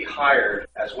are going to be hired,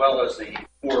 as well as the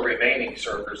 4 remaining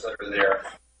servers that are there,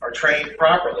 are trained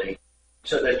properly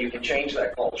so that you can change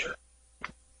that culture.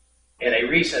 In a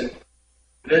recent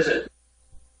visit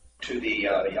to the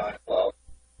yacht club,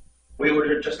 we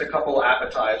ordered just a couple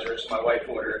appetizers. My wife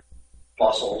ordered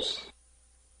mussels.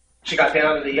 She got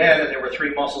down to the end, and there were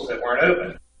 3 mussels that weren't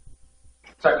open.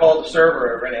 So I called the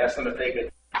server over and asked them if they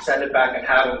could send it back and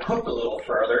have them cooked a little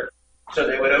further so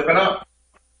they would open up.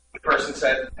 The person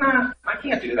said, "Nah, I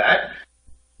can't do that."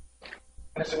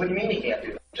 And I said, "What do you mean you can't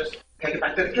do that? Just take it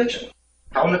back to the kitchen.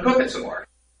 Tell them to cook it some more."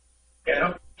 You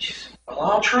know? She said, "Well,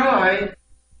 I'll try."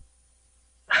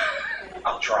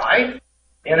 I'll try,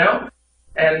 you know?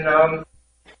 And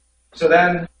so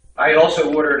then I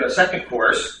also ordered a second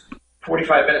course.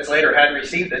 45 minutes later, hadn't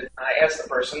received it. I asked the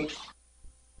person,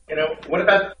 you know, what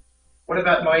about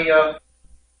my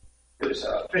it was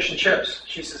fish and chips.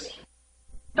 She says,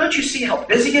 "Don't you see how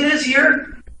busy it is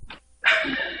here?"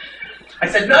 I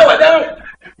said, "No, I don't.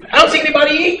 I don't see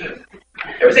anybody eat."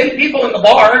 There was 8 people in the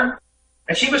bar,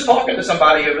 and she was talking to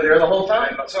somebody over there the whole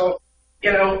time. So,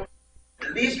 you know,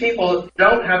 these people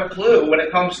don't have a clue when it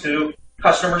comes to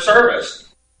customer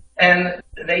service, and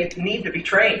they need to be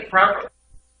trained properly.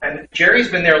 And Jerry's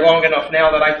been there long enough now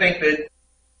that I think that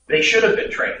they should have been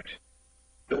trained.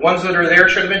 The ones that are there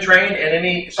should have been trained, and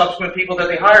any subsequent people that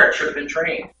they hired should have been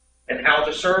trained in how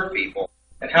to serve people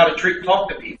and how to talk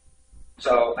to people.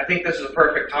 So I think this is a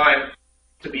perfect time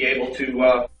to be able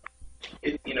to,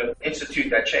 institute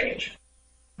that change.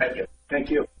 Thank you. Thank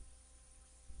you.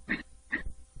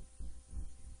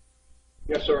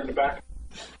 Yes, sir, in the back.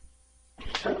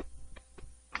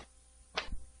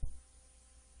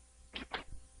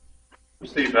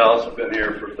 Steve Ballas, I've been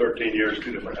here for 13 years,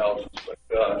 2 different houses.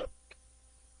 But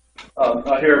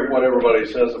I hear what everybody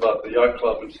says about the yacht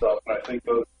club and stuff, and I think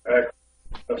those are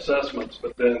assessments.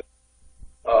 But then,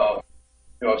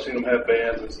 I've seen them have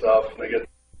bands and stuff, and they get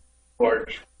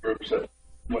large groups that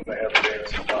when they have a band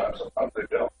sometimes they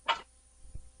don't.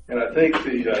 And I think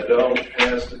the don't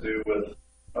has to do with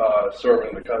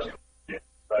serving the customer.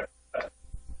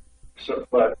 So,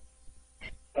 but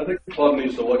I think the club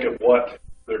needs to look at what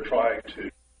they're trying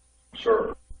to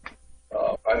serve.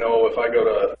 I know if I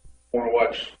want to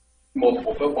watch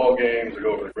multiple football games, or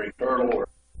go over to Green Turtle or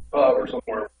pub or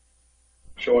somewhere,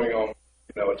 showing them,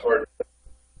 it's hard to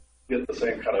get the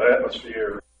same kind of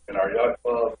atmosphere in our yacht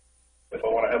club. If I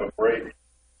want to have a great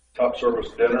top service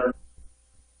dinner,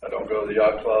 I don't go to the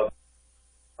yacht club.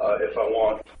 If I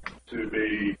want to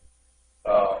be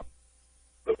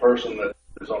the person that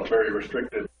is on a very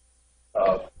restricted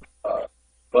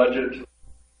budget,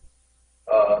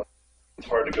 it's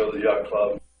hard to go to the yacht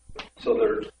club. So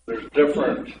there's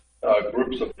different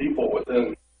groups of people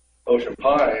within Ocean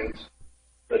Pines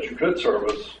that you could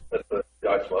service at the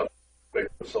yacht club, big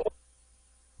facility.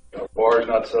 Bars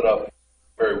not set up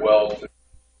very well to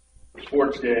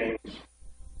sports games.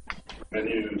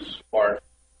 Menus aren't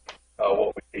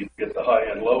what we need to get the high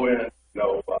end, low end.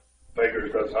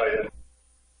 Baker's does high end.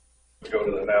 We go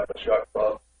to the Napa Yacht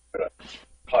Club,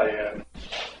 high end.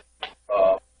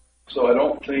 So I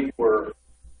don't think we're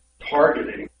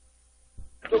targeting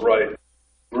the right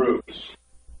groups.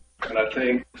 And I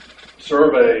think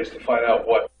surveys to find out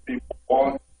what people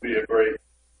want to be a great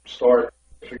start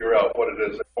to figure out what it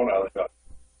is they want out of the yacht.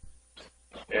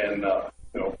 And,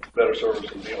 better service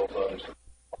and meals, obviously.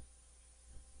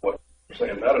 What we're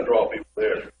saying, that'll draw people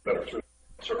there, better food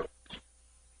and service.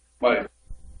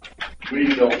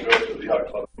 We don't go to the yacht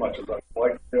club as much as I'd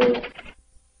like to go,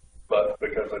 but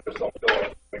because I just don't feel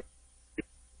like it.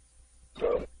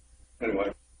 So,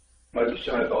 anyway, my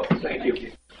thoughts. Thank you.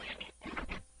 Can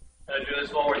I do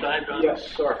this one more time, John?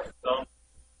 Yes, sir.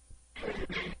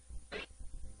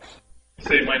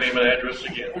 Say my name and address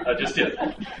again. I just did.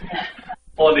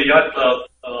 On the yacht club,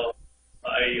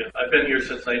 I've been here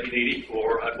since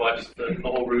 1984. I've watched the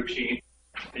whole routine.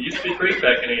 It used to be great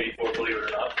back in '84, believe it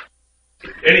or not.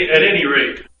 At any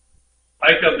rate,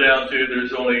 I come down to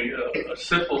there's only a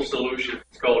simple solution.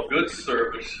 It's called good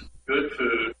service, good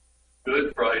food,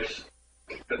 good price,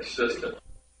 consistent.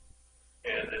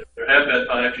 And there have been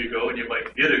times you go and you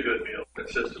might get a good meal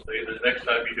consistently. The next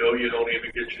time you go, you don't even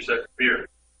get your second beer.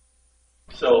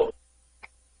 So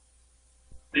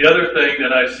the other thing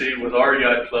that I see with our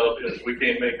yacht club is we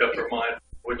can't make up our mind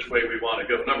which way we want to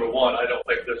go. Number one, I don't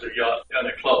think there's a yacht and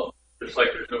a club, just like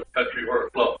there's no country or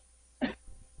a club.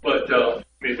 But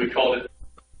if we called it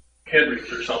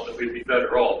Henry's or something, we'd be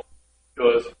better off,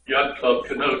 because yacht club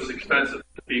connotes expensive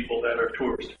to people that are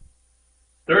tourists.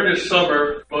 During this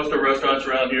summer, most of the restaurants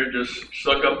around here just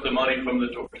suck up the money from the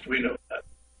tourists. We know that.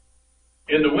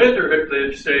 In the winter, if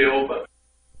they stay open,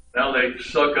 now they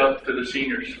suck up to the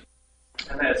seniors.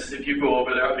 And that's, if you go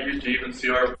over there, I used to even see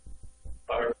our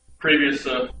previous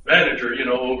manager,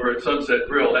 over at Sunset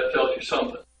Grill. That tells you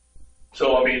something.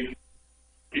 So,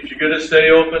 if you're going to stay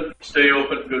open,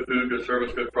 good food, good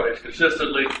service, good price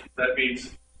consistently. That means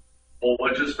a whole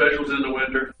bunch of specials in the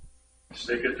winter.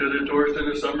 Stick it to the tourists in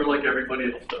the summer like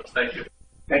everybody else does. Thank you.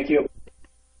 Thank you.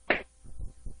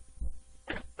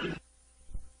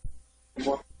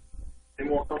 Any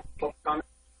more comments?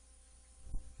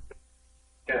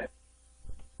 Okay.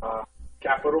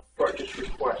 Capital purchase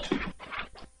request.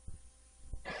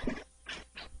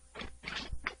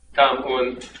 Tom,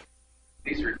 on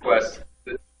these requests,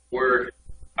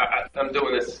 I'm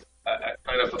doing this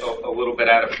kind of a little bit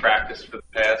out of practice for the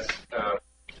past.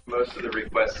 Most of the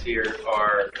requests here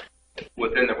are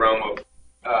within the realm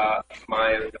of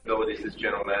my abilities as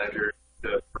general manager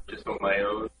to purchase on my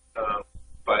own,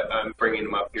 but I'm bringing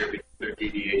them up here because they're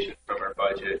deviations from our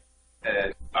budget,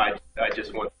 and I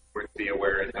just want the board to be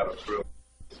aware and have a group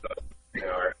in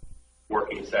our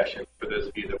working session for those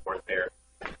of you that weren't there.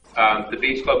 The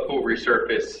Beach Club pool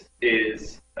resurface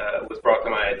is was brought to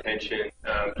my attention.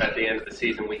 At the end of the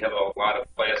season, we have a lot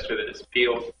of plaster that is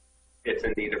peeled. It's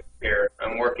in need of repair.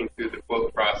 I'm working through the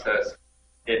quote process.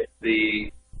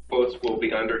 The quotes will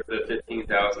be under the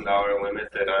 $15,000 limit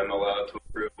that I'm allowed to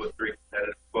approve with 3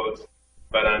 competitive quotes,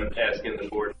 but I'm asking the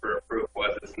board for approval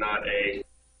as it's not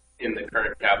in the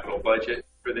current capital budget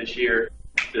for this year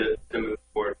to move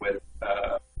forward with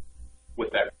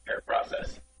that repair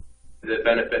process. The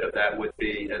benefit of that would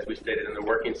be, as we stated in the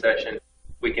working session,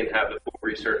 we can have the pool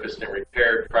resurfaced and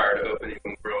repaired prior to opening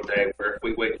Memorial Day, where if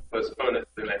we wait to postpone it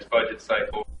to the next budget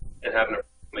cycle and have an approval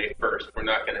May 1st, we're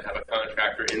not going to have a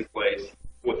contractor in place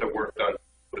with the work done.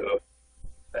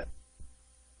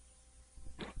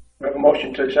 We have a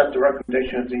motion to accept the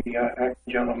recommendation of the acting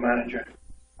general manager.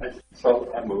 I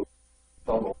move.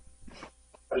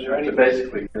 Is there any To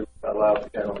basically allow the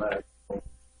general manager.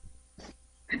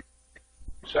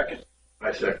 second?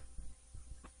 I second.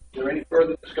 Is there any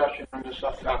further discussion on this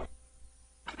topic?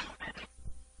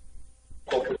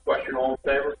 Call for the question. All in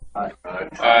favor? Aye.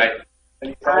 Aye.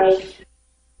 Any opposed?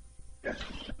 Yes.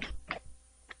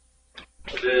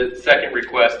 The second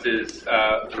request is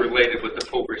related with the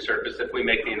pool resurface. If we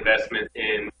make the investment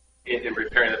in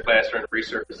repairing the plaster and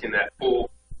resurfacing that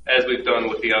pool, as we've done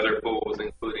with the other pools,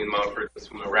 including Mumford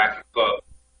from the Racket Club,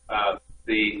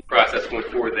 the process going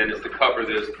forward then is to cover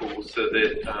those pools so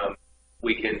that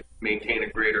we can maintain a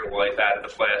greater life out of the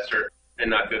plaster and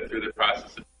not go through the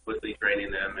process of completely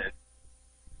draining them and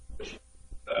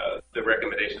the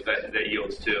recommendations that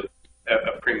yields to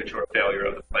a premature failure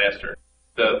of the plaster.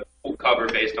 The pool cover,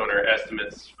 based on our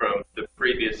estimates from the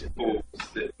previous pools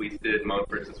that we did,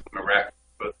 Mumford's and Swimmer Racket,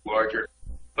 both larger,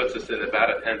 puts us at about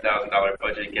a $10,000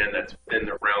 budget. Again, that's within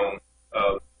the realm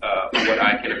of what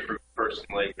I can approve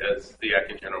personally as the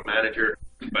acting general manager,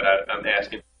 but I'm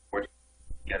asking for,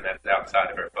 again, that's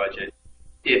outside of our budget.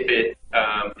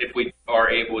 If we are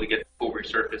able to get the pool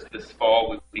resurfaced this fall,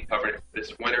 we'll be covering it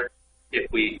this winter. If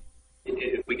we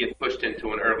get pushed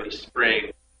into an early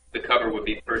spring, the cover would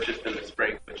be purchased in the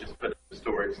spring, which is put into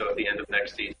storage. So at the end of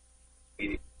next season,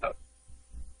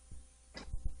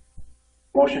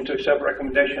 Motion to accept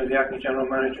recommendation of the acting general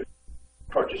manager.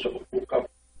 Purchase of a pool cover.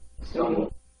 So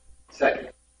moved. Second.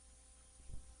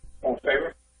 All in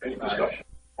favor? Any discussion?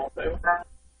 All in favor?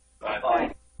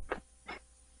 Aye.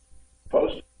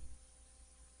 Opposed?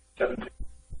 17.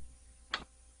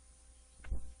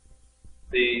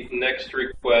 The next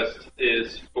request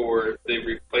is for the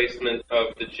replacement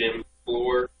of the gym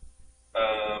floor.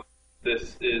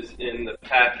 This is in the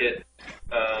packet.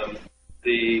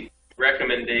 The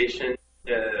recommendation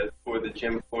for the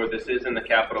gym floor, this is in the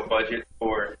capital budget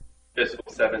for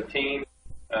fiscal 17.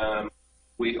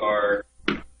 We are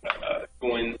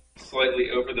going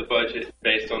slightly over the budget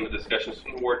based on the discussions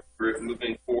from the work group,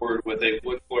 moving forward with a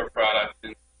wood floor product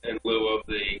in lieu of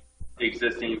the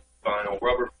existing vinyl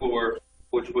rubber floor,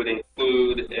 which would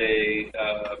include a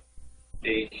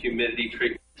humidity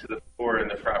treatment to the floor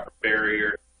and the proper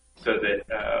barrier so that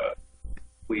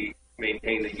we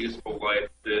maintain the useful life.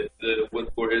 The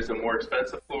wood floor is a more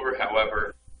expensive floor.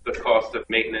 However, the cost of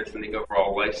maintenance and the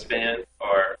overall lifespan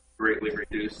are greatly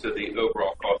reduced, so the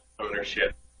overall cost of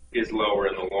ownership is lower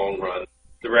in the long run.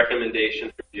 The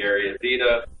recommendation from Jerry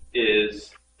Avita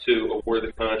is to award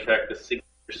the contract to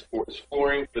Signature Sports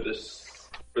Flooring for the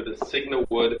Signa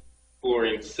Wood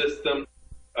flooring system.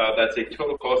 That's a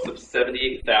total cost of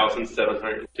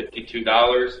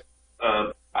 $78,752.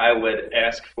 I would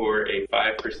ask for a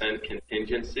 5%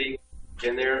 contingency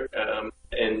in there,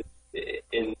 and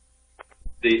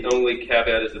the only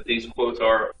caveat is that these quotes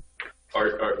are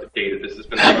dated. This has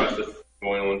been a process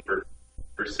going on for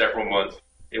several months.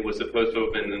 It was supposed to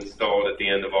have been installed at the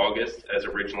end of August as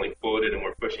originally quoted, and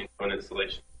we're pushing to an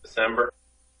installation in December.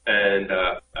 And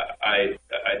I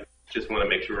just want to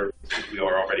make sure, since we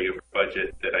are already over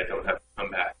budget, that I don't have to come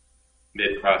back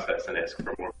mid-process and ask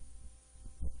for more.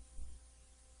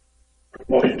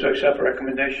 Motion to accept the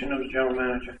recommendation of the general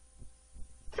manager.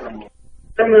 So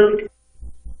moved.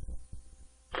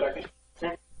 Second.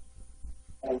 Second.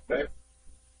 All in favor?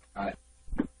 Aye.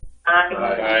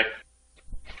 Aye.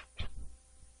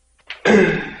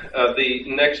 The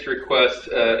next request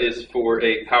is for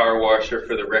a power washer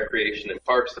for the Recreation and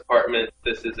Parks Department.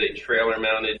 This is a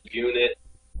trailer-mounted unit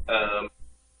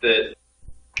that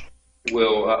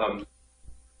will.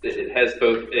 It has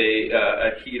both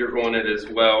a heater on it as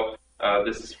well.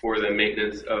 This is for the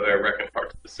maintenance of our rec and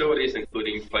parks facilities,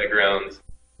 including playgrounds,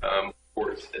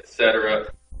 courts, etc.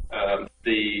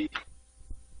 The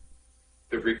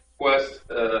request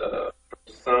from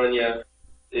Sonia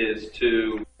is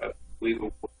to, we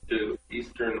will do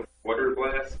Eastern Water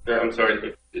Blast. I'm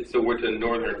sorry, it's the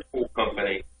Northern Pool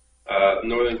Company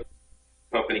Northern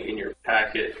Company in your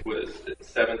packet was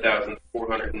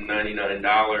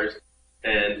 $7,499,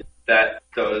 and that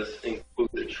does include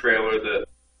the trailer,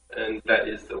 and that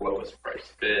is the lowest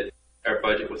price bid. Our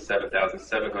budget was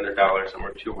 $7,700, and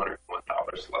we're $201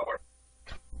 lower.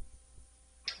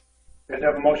 And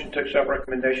have a motion to accept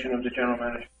recommendation of the general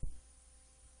manager.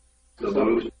 So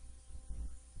moved.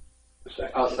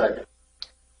 I'll second.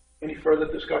 Any further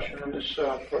discussion on this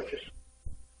purchase?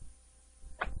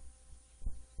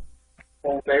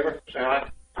 All in favor, say aye.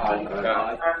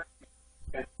 Aye.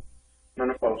 Okay. None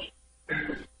opposed.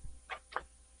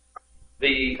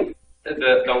 The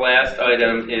last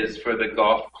item is for the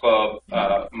golf club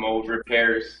mold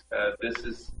repairs.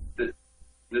 This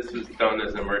was done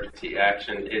as emergency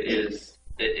action.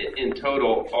 In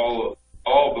total,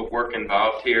 all the work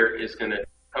involved here is going to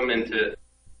come into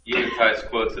unitized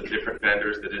quotes of different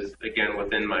vendors. That is, again,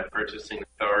 within my purchasing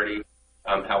authority.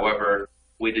 However,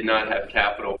 we did not have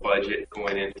capital budget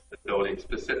going into the building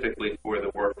specifically for the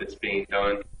work that's being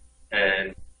done,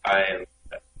 and I am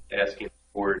asking the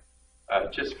board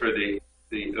just for the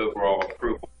overall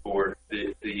approval for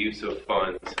the use of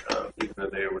funds, even though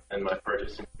they are within my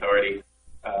purchasing authority.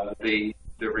 The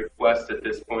request at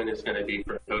this point is going to be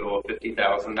for a total of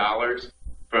 $50,000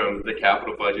 from the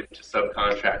capital budget to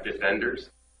subcontracted vendors,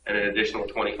 and an additional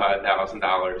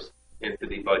 $25,000 into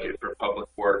the budget for public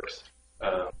works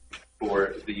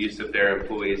for the use of their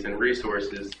employees and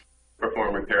resources to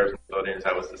perform repairs in buildings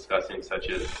I was discussing, such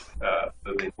as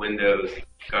moving windows,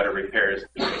 gutter repairs,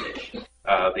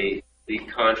 the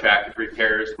contracted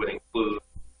repairs would include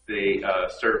the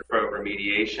ServPro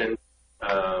remediation.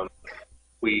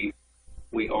 We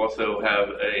also have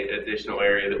an additional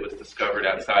area that was discovered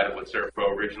outside of what ServPro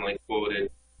originally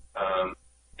quoted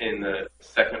in the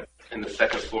second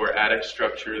floor attic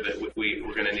structure that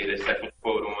we're going to need a second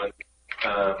quote on,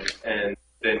 and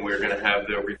then we're going to have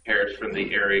the repairs from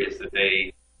the areas that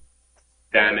they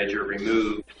damage or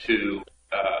remove to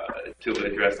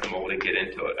address the mold and get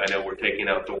into it. I know we're taking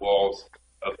out the walls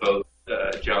of both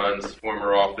John's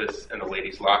former office and the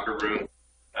ladies' locker room.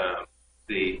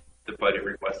 The budget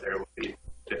request there will be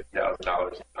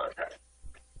 $50,000 in contract.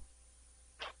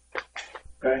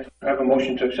 Okay, I have a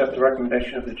motion to accept the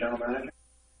recommendation of the general manager.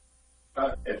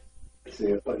 Let's see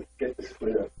if I can get this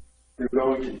clear. You're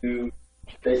going to do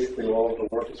basically all of the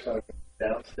work is going to be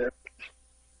downstairs?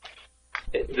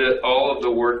 All of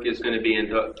the work is going to be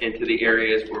into the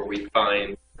areas where we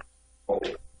find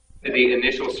mold. The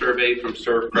initial survey from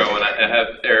ServPro, and I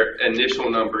have their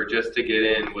initial number just to get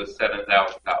in, was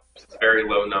 $7,000. It's a very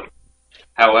low number.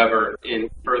 However, in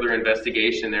further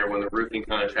investigation there, when the roofing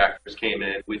contractors came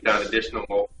in, we found additional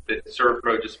mold that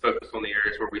ServPro just focused on the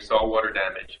areas where we saw water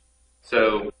damage.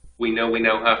 So we know we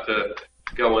now have to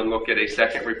go and look at a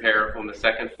second repair on the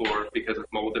second floor because of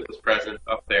mold that was present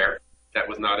up there that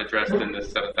was not addressed in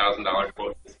this $7,000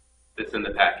 quote that's in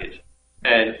the package.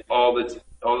 And all that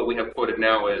we have quoted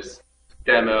now is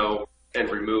demo and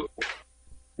removal.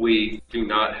 We do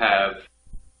not have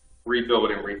rebuild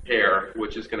and repair,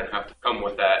 which is going to have to come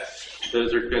with that.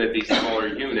 Those are going to be smaller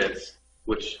units,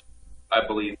 which I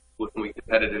believe when we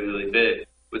competitively bid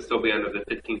would still be under the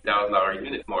 $15,000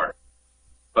 unit mark.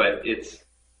 But it's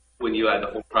when you add the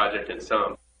whole project in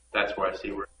sum, that's where I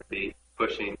see we're going to be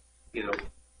pushing, $40,000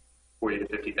 to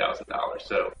 $50,000.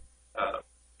 So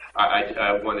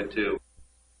I wanted to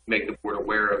make the board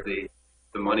aware of the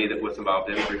money that was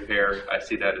involved in the repair. I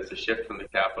see that as a shift from the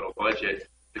capital budget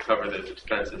to cover those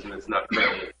expenses, and it's not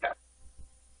currently in the capital.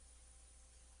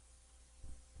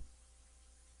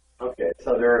 Okay,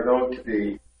 so there are going to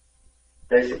be,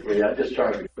 basically, I'm just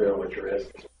trying to be clear what you're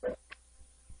asking.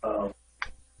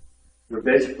 You're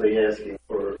basically asking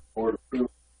for board approval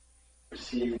to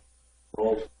proceed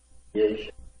mold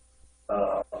remediation,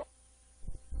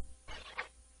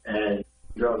 and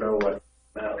you don't know what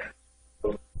amount.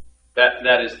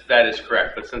 That is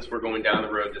correct. But since we're going down the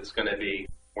road, it's going to be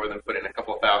more than putting a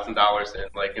couple $1,000s in.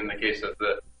 Like in the case of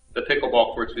the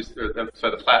pickleball courts,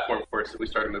 the platform courts that we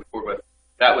started moving forward with,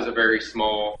 that was a very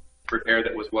small repair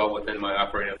that was well within my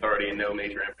operating authority and no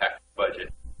major impact to the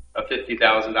budget. A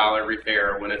 $50,000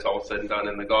 repair, when it's all said and done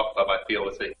in the golf club, I feel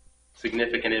is a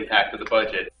significant impact to the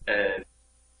budget. And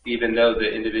even though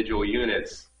the individual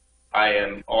units I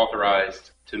am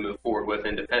authorized to move forward with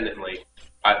independently,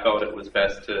 I felt it was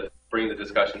best to bring the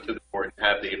discussion to the board and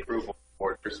have the approval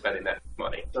board for spending that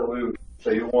money. So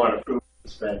you want approval to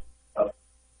spend up,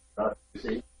 not to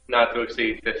exceed? Not to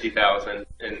exceed $50,000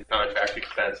 in contract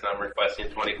expense, and I'm requesting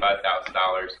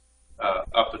 $25,000,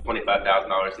 up to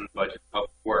 $25,000 in the budget of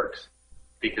public works,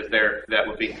 because that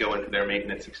would go into their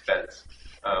maintenance expense,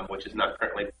 which is not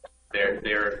currently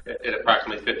their at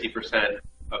approximately 50%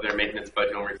 of their maintenance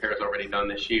budget on repairs already done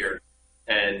this year,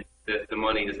 and the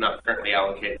money is not currently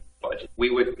allocated to the budget. We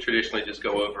would traditionally just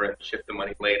go over and shift the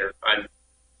money later. I'm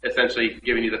essentially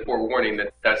giving you the forewarning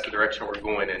that that's the direction we're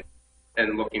going in,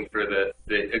 and looking for the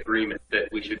agreement that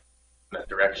we should in that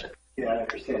direction. Yeah, I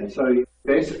understand. So you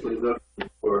basically looking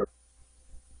for,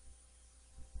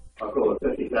 I'll call it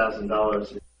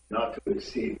 $50,000, not to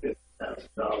exceed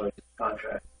 $50,000 in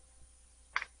contract,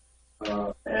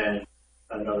 and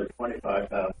another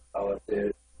 $25,000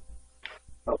 is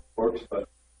public works, but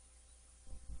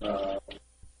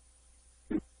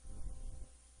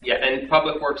yeah, and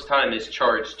public works time is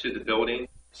charged to the building,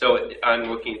 so I'm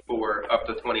looking for up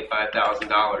to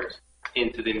 $25,000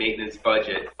 into the maintenance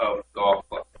budget of the golf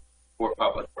club for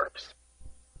public works.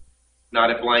 Not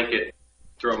a blanket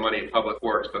throw money at public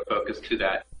works, but focus to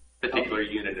that particular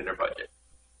unit in our budget.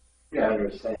 yeah, I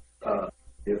understand.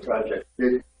 Your project,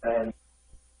 and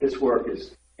this work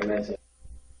is commencing.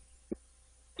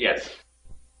 Yes.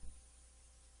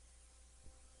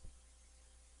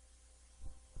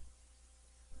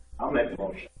 I'll make a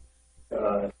motion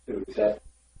to accept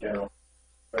general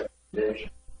recommendation.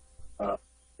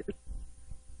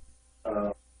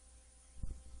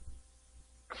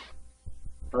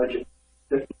 Budget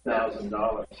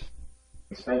 $50,000,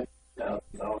 spend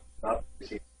 $50,000, not to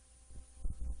receive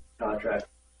contract,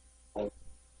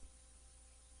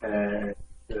 and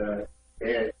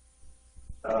add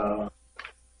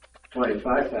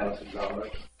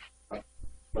 $25,000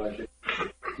 budget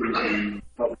using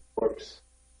public works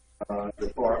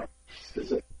department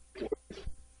specific.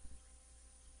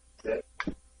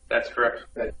 That's correct.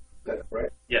 That's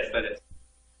correct. Yes, that is.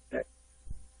 Okay.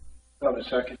 Have a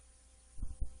second.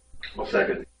 Well,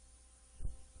 second.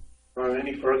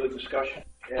 Any further discussion?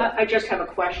 I just have a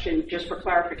question, just for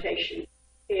clarification.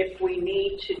 If we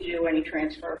need to do any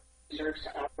transfer of reserves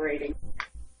to operating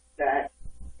that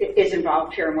is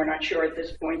involved here, and we're not sure at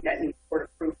this point, that needs board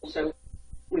approval, so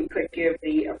we could give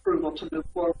the approval to move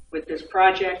forward with this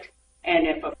project, and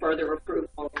if a further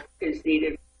approval is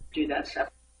needed, do that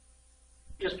separately.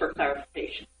 Just for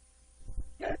clarification.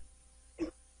 Yeah.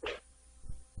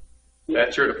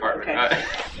 That's your department. Okay.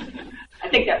 I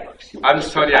think that works. I'm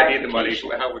just telling you I need the money.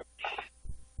 How would...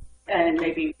 And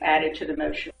maybe add it to the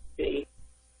motion. Yeah,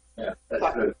 that's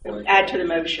a good point. Add to the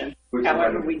motion, Which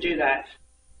however one? we do that.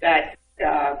 That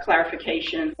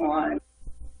clarification on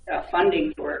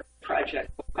funding for a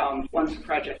project will come once the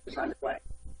project is underway.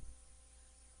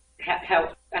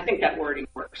 How I think that wording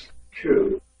works.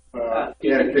 True. Yeah,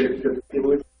 it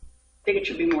would. I think it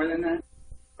should be more than that,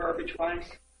 verbiage-wise.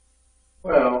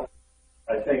 Well,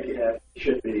 I think it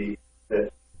should be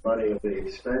that money will be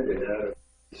expended out of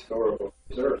historical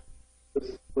reserve. This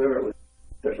is where it was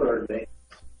deferred maintenance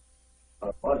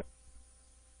on money.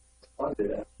 It's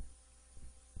funded out.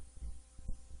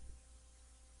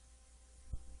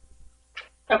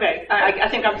 Okay, I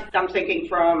think I'm thinking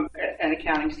from an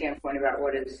accounting standpoint about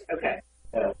what is okay.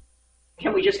 Yeah.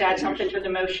 Can we just add something to the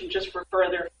motion just for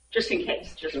further, just in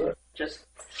case? Sure. Just.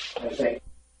 I think,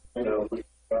 we,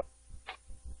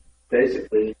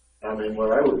 basically,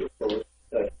 what I would propose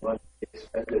that money be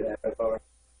expended out of our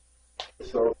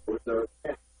historical reserve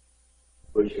account,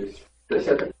 which is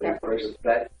specifically for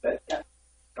that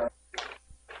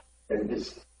and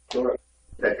historic,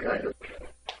 that kind of.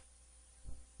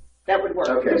 That would work.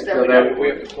 Okay, because then so we that don't- We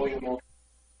have to pull your motion.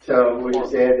 So we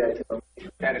just add that to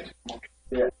the Add it to the motion.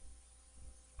 yeah.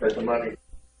 But the money,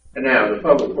 and now the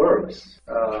public works,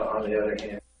 on the other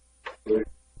hand,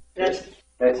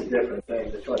 That's a different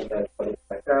thing. The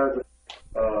 25,000,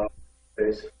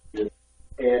 basically just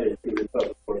added to the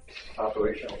public works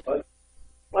operational budget.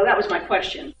 well, that was my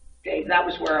question, Dave. That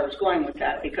was where I was going with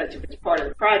that, because if it's part of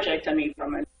the project,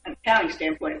 from an accounting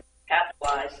standpoint, it's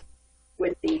capitalized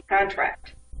with the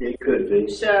contract. It could be.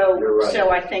 So, You're right. so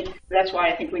I think that's why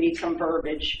I think we need some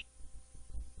verbiage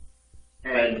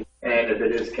And if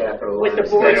it is capitalized, With the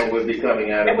board's- then it would be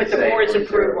coming out and of with the the same board's reserve.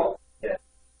 approval Yeah.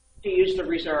 to use the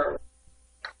reserve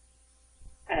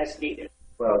as needed.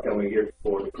 Well, can we get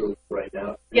board approval right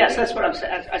now? Yes, that's what I'm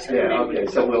saying. I said Yeah, maybe.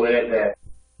 okay, so we'll add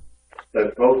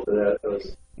that, both the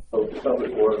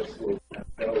public works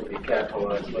that will be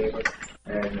capitalized labor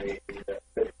and the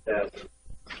 50,000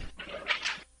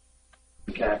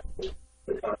 capital.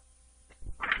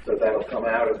 So that'll come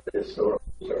out of the historical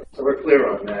reserve. So we're clear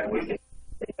on that. We can.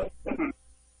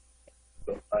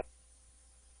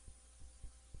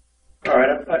 All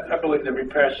right, I believe the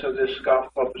repairs to this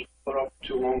golf club is put off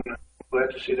too long. I'm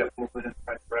glad to see that moving in the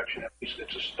right direction. At least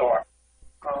it's a start.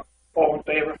 All in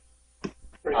favor?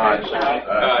 Raise your hands.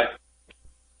 Aye.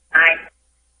 Aye.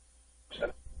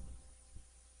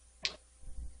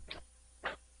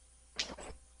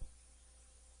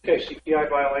 Okay, CPI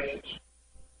violations.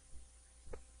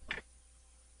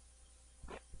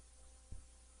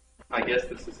 I guess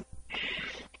this is.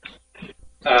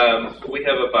 We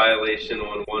have a violation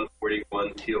on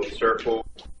 141 Teal Circle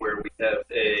where we have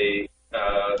a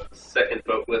second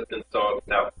boat lift installed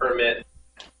without permit.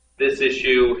 This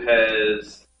issue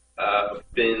has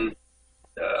been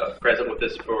present with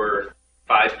us for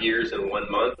 5 years and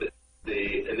 1 month.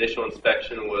 The initial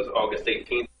inspection was August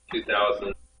 18th,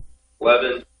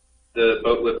 2011. The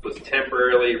boat lift was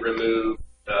temporarily removed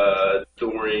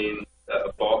during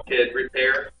bulkhead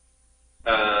repair.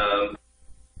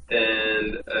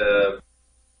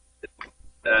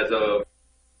 As of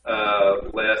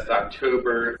last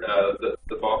October, the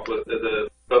boat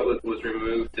lift was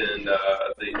removed, and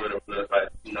the owner was notified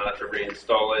not to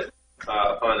reinstall it.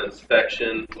 Upon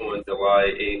inspection on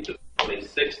July 8th of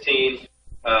 2016,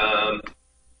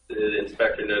 the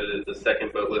inspector noted that the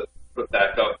second boat lift put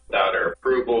back up without our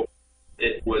approval.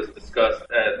 It was discussed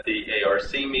at the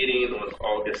ARC meeting on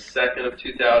August 2nd of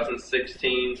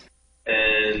 2016,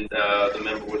 and the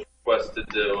member was requested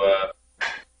to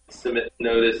submit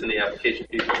notice in the application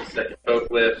fee for the second boat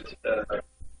lift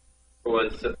on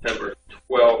September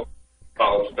 12th.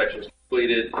 Follow-up inspection was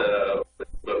completed. With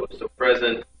the boat lift still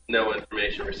present, no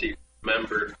information received from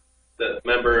the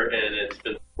member, and it's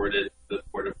been forwarded to the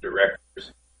board of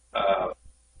directors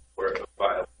for a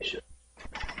violation.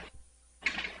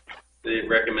 The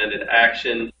recommended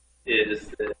action is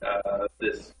that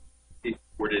this be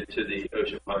forwarded to the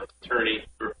Ocean Ponds attorney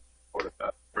for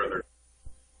further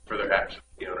action.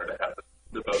 The owner to have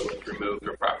the boat lift removed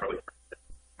or properly.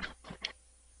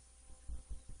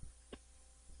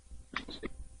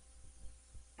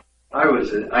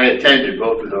 I attended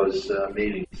both of those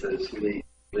meetings as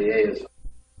liaison,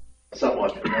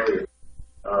 somewhat familiar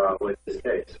with this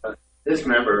case. This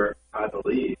member, I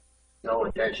believe, no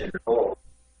intention at all.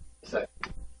 Second,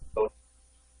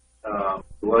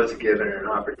 was given an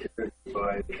opportunity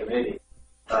by the committee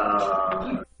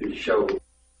to show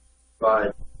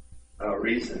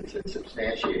reasons and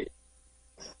substantiate,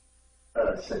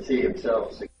 since he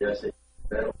himself suggested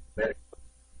medical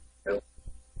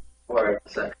for a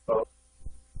second vote.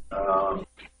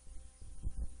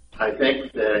 I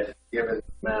think that given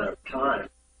the amount of time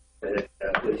that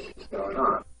this is going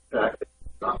on, in fact,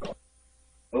 it's not going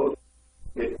on,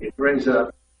 it brings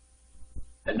up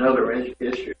another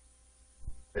issue.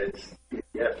 You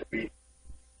have to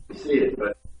see it,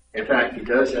 but in fact, he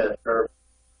does have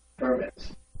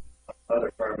permits,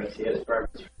 other permits. He has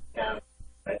permits from the county.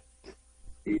 Right?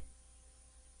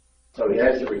 So he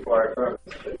has the required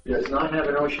permits, but he does not have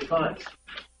an Ocean Ponds.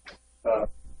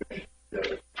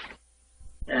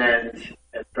 And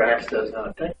perhaps does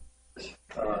not think this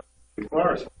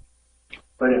requires it.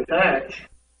 But in fact,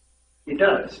 he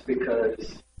does,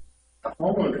 because the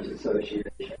homeowners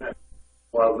association,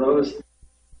 while those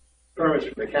permits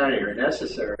from the county are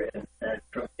necessary and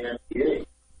from the MPA,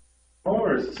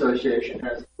 homeowners association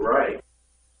has the right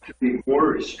to be more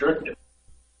restrictive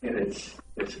in its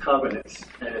covenants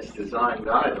and its design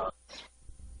guidelines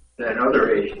than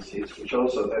other agencies, which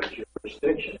also have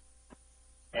jurisdiction.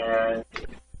 And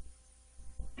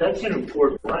that's an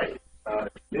important right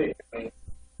to me. I mean,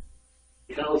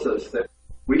 it tells us that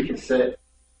we can set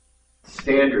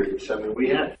standards. I mean, we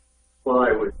have to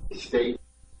comply with the state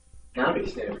county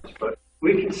standards, but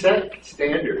we can set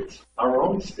standards, our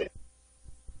own standards.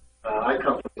 I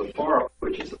come from the Park,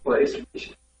 which is a place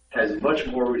which has much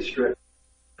more restrictive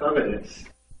covenants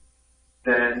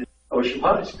than Ocean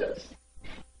Ponds does,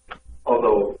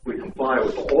 although we comply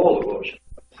with all of Ocean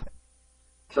Ponds.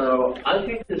 So I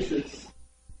think this is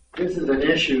an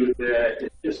issue that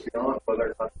is just beyond whether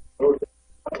or not to vote.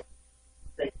 I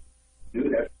think we do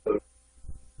have to vote.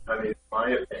 I mean, in my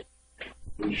opinion,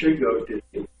 we should go to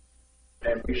the,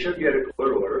 and we should get a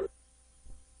court order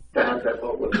to have that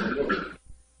vote with the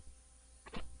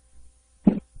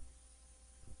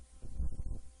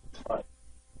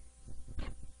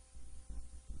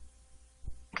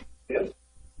Yes.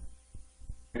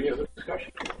 Any other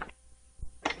discussion?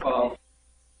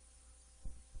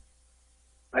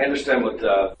 I understand what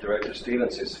Director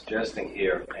Stevens is suggesting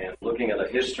here, and looking at the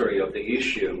history of the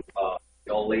issue,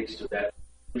 it all leads to that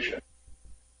conclusion.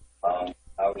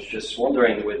 I was just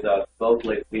wondering, with boat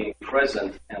lift being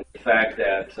present and the fact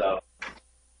that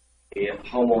the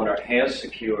homeowner has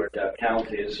secured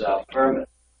county's permit,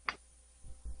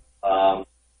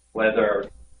 whether,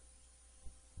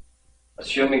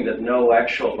 assuming that no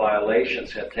actual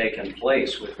violations have taken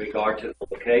place with regard to the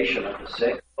location of the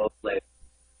second boat lift,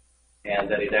 and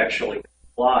that it actually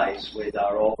complies with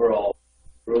our overall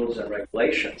rules and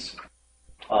regulations,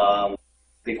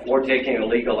 before taking a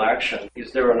legal action,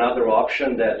 is there another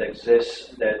option that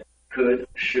exists that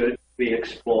should be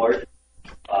explored?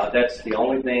 That's the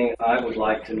only thing I would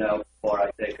like to know before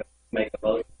I make a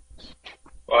vote.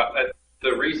 Well,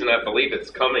 the reason I believe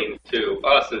it's coming to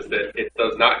us is that it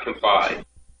does not comply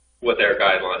with their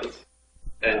guidelines,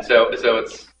 and so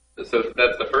that's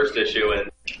the first issue. And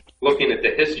looking at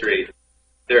the history,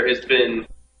 there has been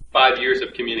 5 years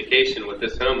of communication with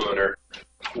this homeowner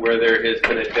where there has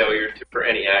been a failure for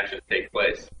any action to take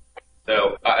place.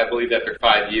 So I believe after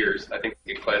 5 years, I think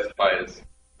we can classify it as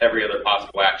every other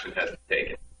possible action has to be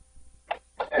taken.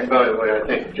 And by the way, I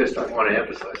think just I want to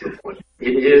emphasize this point.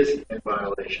 It is in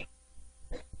violation.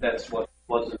 That's what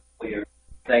wasn't clear.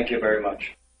 Thank you very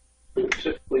much.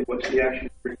 Specifically, what's the action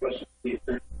requested to be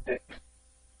taken?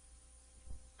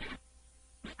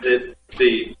 That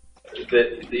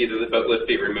either the boat lift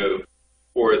be removed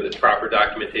or the proper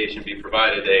documentation be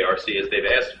provided to ARC as they've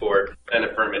asked for, and a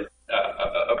permit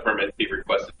be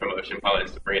requested from Ocean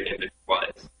Pines to bring it into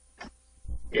compliance.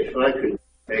 If I could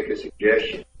make a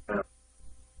suggestion,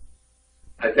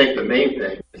 I think the main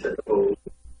thing is that the whole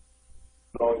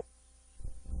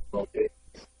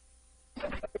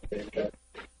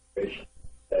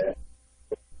that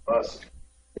must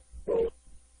go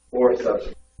or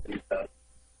subsequently done.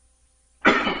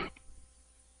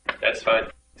 That's fine.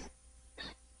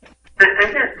 I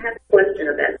have a question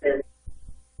about this.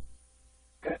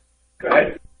 Go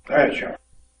ahead. Go ahead, Sharon.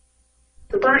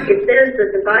 It says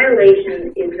that the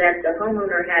violation is that the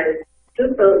homeowner has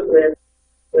 2 boat lifts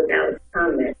without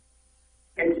permit.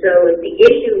 And so is the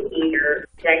issue here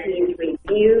that he's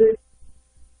refused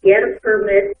to get a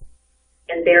permit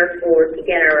and therefore to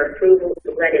get our approval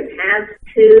to let him have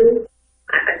 2?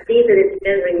 I see that it's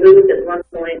been removed at one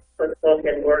point because both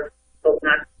had worked, told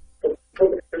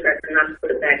the contractor not to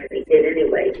put it back, and he did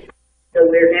anyway. So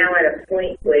we're now at a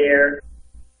point where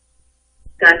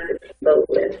got the boat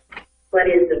lift. But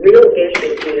is the real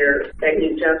issue here that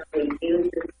he just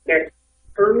refuses to get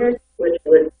permits, which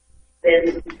would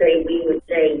then say we would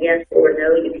say yes or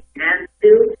no, you can have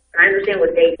to? I understand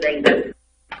what Dave's saying, but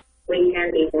we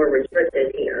can be more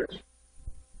restrictive here.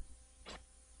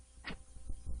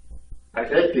 I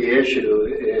think the issue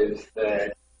is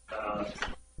that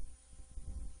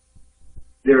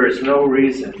there is no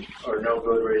reason or no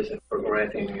good reason for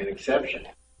granting an exception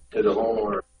to the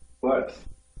homeowner request.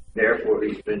 Therefore,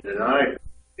 he's been denied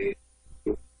the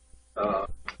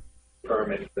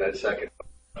permit for that second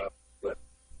lift.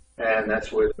 And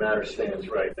that's where the matter stands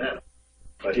right now.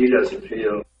 But he doesn't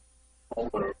feel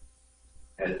homeowner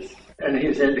has, and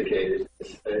he's indicated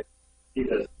that he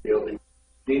doesn't feel he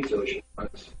needs Ocean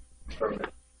Pines permit.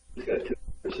 He's got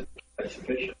 2%. That's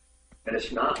sufficient. And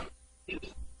it's not.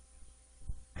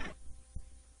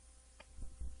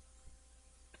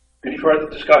 Any further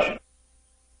discussion?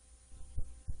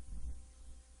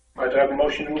 All right, I have a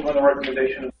motion to move on the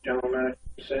recommendation of the general manager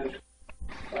to send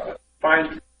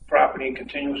find property in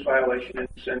continuous violation and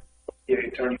send the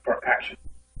attorney for action.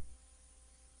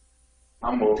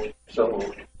 I'll move. So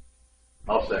moved.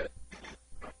 I'll second.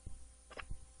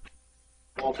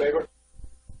 All in favor?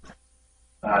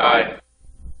 Aye.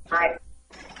 Aye.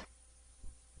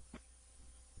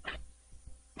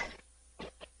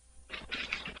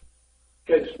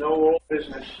 Okay, there's no old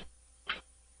business.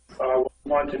 We'll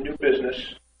move on to new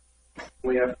business.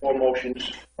 We have 4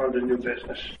 motions under new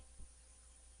business.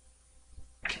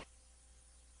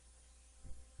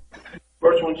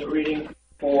 First one's a reading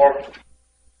for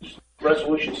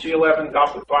Resolution C11,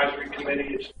 Golf Advisory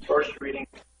Committee. It's the first reading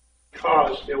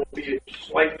because there will be a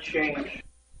slight change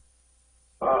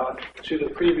to the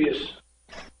previous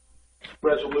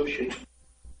resolution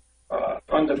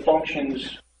under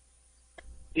functions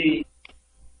D.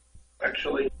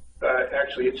 Actually,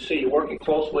 it's C, working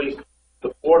closely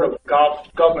the Board of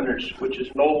Golf Governors, which is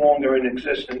no longer in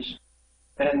existence,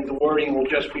 and the wording will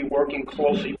just be working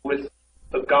closely with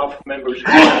the Golf Members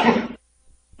Council.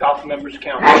 Golf Members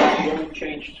Council. That's the only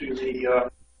change to the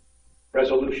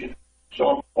resolution. So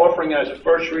I'm offering as a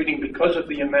first reading because of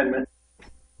the amendment.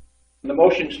 And the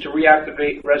motions to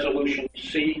reactivate Resolution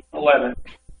C11,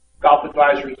 Golf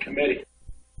Advisory Committee.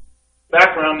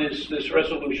 Background is this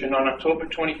resolution. On October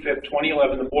 25th,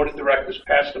 2011, the Board of Directors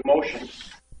passed a motion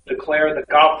to declare the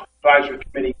Golf Advisory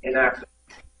Committee inactive.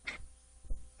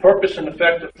 Purpose and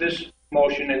effect of this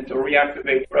motion and to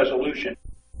reactivate resolution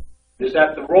is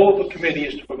that the role of the committee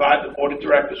is to provide the Board of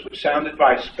Directors with sound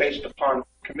advice based upon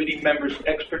committee members'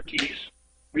 expertise,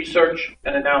 research,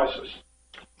 and analysis.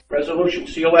 Resolution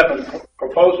C11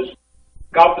 proposes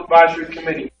Golf Advisory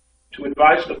Committee to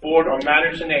advise the Board on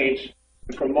matters and aids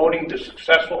in promoting the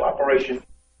successful operation of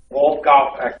all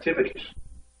golf activities.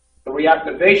 The The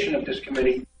reactivation of this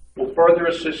committee will further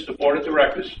assist the Board of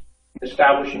Directors in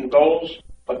establishing goals,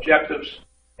 objectives,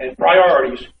 and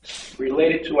priorities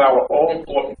related to our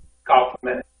all-important golf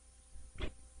amendment.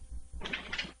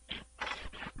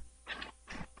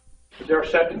 Is there a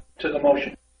second to the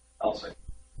motion? I'll say.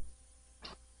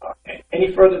 Okay.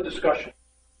 Any further discussion?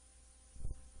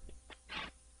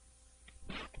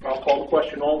 I'll call the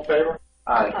question. All in favor?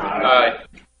 Aye. Aye.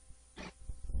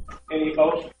 Any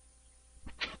opposed?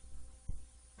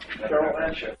 Cheryl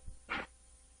Hanshaw.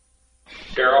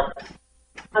 Cheryl?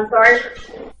 I'm sorry?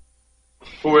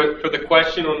 For the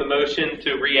question on the motion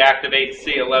to reactivate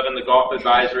C11, the Golf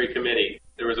Advisory Committee,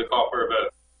 there was a call for a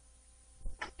vote.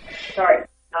 Sorry,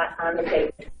 on the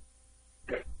tape.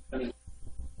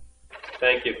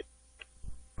 Thank you.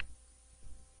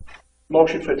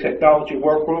 Motion for Technology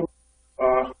Work Group,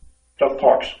 Doug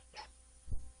Parks.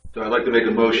 So I'd like to make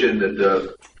a motion that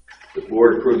the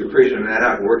board approve the creation of an ad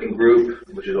hoc working group,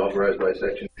 which is authorized by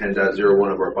section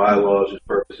 10.01 of our bylaws, whose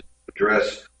purpose is to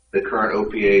address the current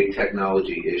OPA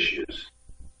technology issues.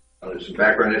 There's some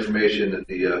background information that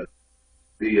the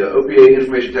OPA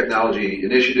Information Technology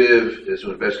Initiative is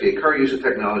to investigate current use of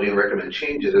technology and recommend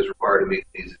changes as required to meet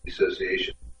the needs of the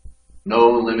association.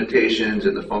 Known limitations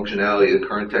in the functionality of the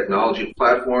current technology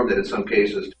platform that in some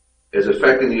cases is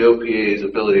affecting the OPA's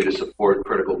ability to support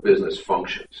critical business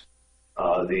functions.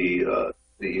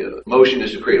 The motion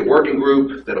is to create a working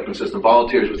group that will consist of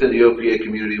volunteers within the OPA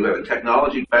community who have a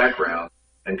technology background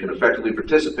and can effectively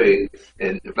participate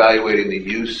in evaluating the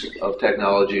use of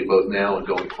technology both now and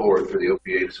going forward for the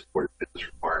OPA to support business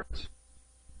requirements.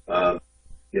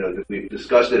 We've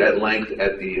discussed it at length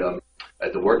at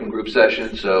the working group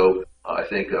session, so I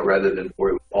think rather than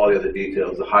worry with all the other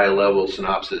details, the high-level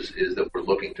synopsis is that we're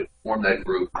looking to form that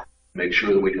group, make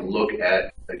sure that we can look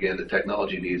at, again, the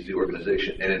technology needs of the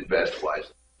organization and invest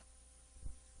wisely.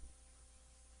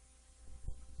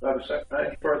 Do I have a second?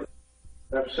 Any further?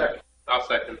 Do I have a second? I'll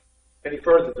second. Any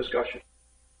further discussion?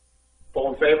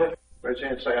 All in favor? Raise your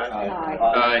hand, say aye.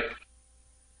 Aye.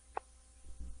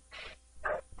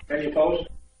 Any opposed?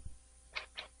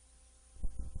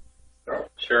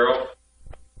 Cheryl?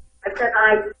 I said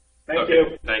aye. Thank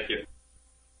you. Thank you.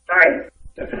 Sorry.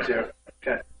 Definitely zero.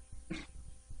 Okay.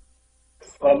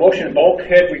 Motion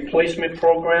bulkhead replacement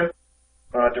program,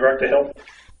 Director Hill.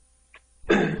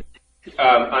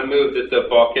 I move that the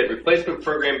bulkhead replacement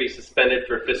program be suspended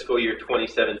for fiscal year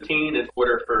 2017 in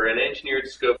order for an engineered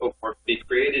scope of work to be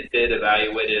created, bid,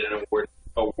 evaluated, and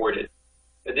awarded.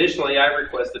 Additionally, I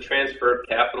request the transfer of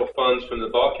capital funds from the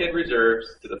bulkhead reserves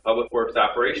to the Public Works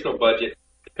operational budget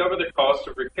to cover the cost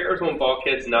of repairs on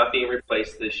bulkheads not being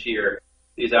replaced this year.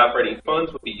 These operating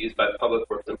funds will be used by Public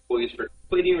Works employees for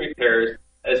completing repairs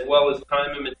as well as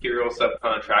time and material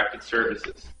subcontracted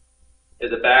services.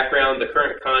 As a background, the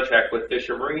current contract with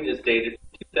Fisher Marine is dated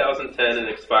 2010 and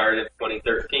expired in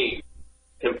 2013.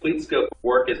 Complete scope of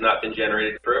work has not been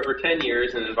generated for over 10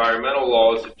 years, and environmental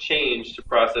laws have changed to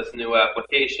process new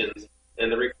applications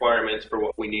and the requirements for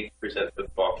what we need to present for the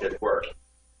bulkhead work.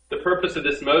 The purpose of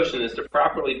this motion is to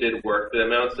properly bid work that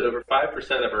amounts to over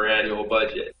 5% of our annual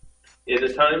budget. In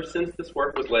the time since this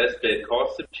work was last bid,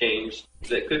 costs have changed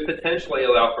that could potentially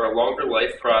allow for a longer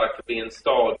life product to be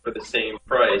installed for the same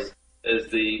price as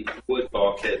the wood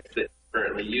bulkheads that we're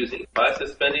currently using. By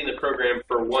suspending the program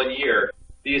for 1 year,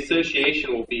 the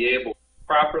association will be able to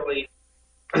properly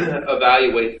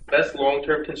evaluate the best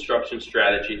long-term construction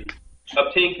strategy,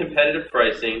 obtain competitive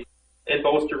pricing, and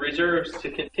bolster reserves to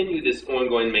continue this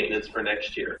ongoing maintenance for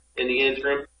next year. In the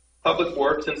interim, Public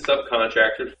Works and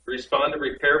subcontractors respond to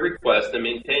repair requests and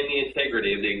maintain the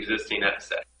integrity of the existing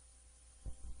asset.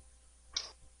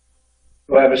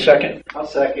 Do I have a second? I'll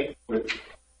second with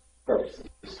purpose of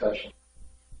discussion.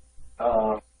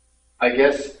 I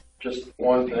guess just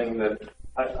one thing that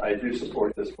I do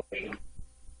support this motion.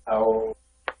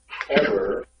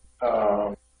 However,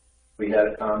 we had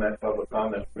a public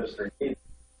comment from Mr. Heath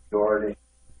regarding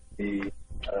the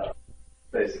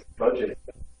basic budgeting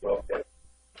bulkhead,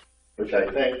 which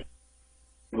I think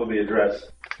will be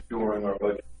addressed during our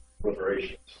budget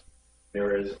deliberations.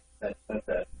 There is that.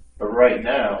 But right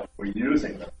now, we're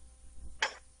using them,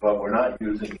 but we're not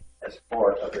using them as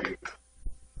part of a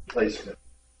replacement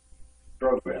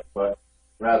program, but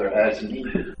rather as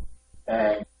needed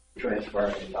and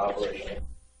transferring into operation,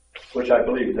 which I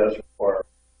believe does require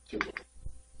super.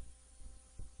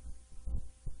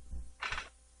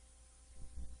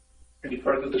 Any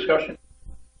further discussion?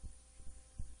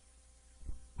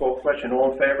 Call question.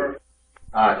 All in favor?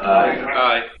 Aye.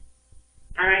 Aye.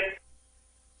 Aye.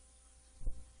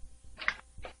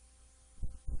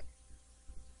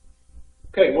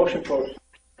 Okay, motion for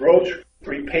roads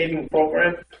repaving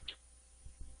program.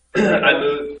 I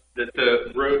move that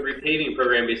the road repaving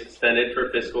program be suspended for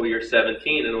fiscal year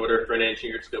 17 in order for an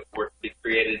engineered scope of work to be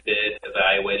created, bid,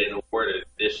 evaluated, and awarded.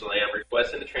 Additionally, I'm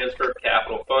requesting the transfer of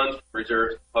capital funds from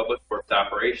reserves to public works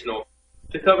operational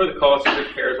to cover the cost of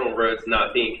repairs on roads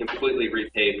not being completely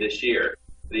repaved this year.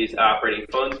 These operating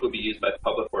funds will be used by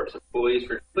public works employees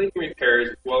for completing repairs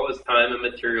as well as time and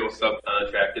material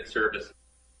subcontracted services.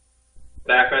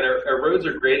 Background, our roads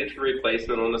are graded for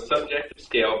replacement on a subjective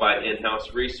scale by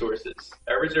in-house resources.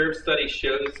 Our reserve study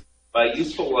shows by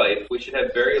useful life we should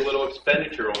have very little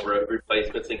expenditure on road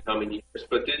replacements in coming years,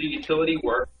 but due to utility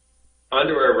work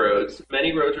under our roads,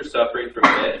 many roads are suffering from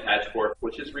bad patchwork,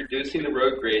 which is reducing the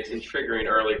road grades and triggering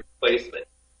early replacement.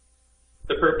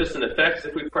 The purpose and effects,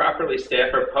 if we properly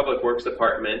staff our public works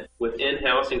department with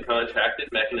in-house and contracted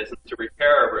mechanisms to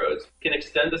repair our roads, can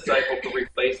extend the cycle for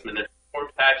replacement and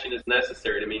perform patching is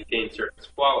necessary to maintain surface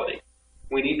quality.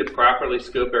 We need to properly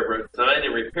scope our road design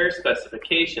and repair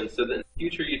specifications so that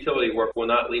future utility work will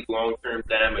not leave long-term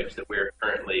damage that we are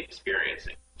currently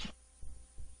experiencing.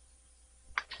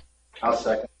 I'll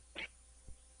second.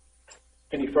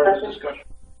 Any further discussion?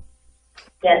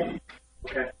 Yes.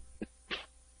 Okay.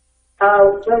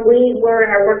 When we were in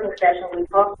our working session, we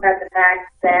talked about the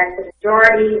fact that the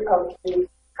majority of the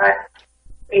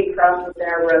big problems in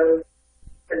our roads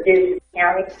are due to the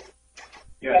county.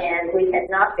 Yes. And we had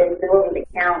not been billing the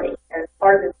county. As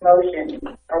part of this motion,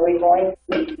 are we going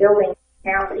to be billing the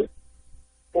county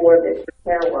for this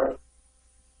repair work?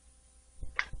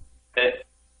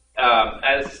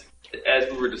 As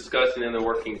we were discussing in the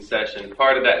working session,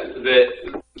 part of that,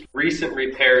 the recent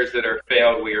repairs that are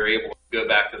failed, we are able to go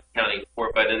back to the county for.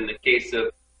 But in the case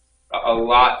of a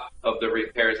lot of the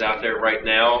repairs out there right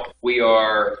now, we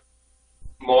are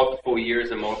multiple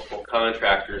years and multiple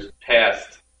contractors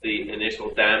past the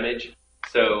initial damage.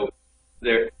 So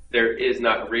there is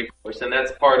not recourse, and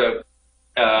that's part of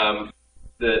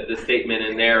the statement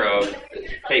in there of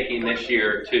taking this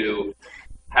year to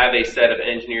have a set of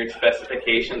engineered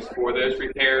specifications for those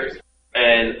repairs,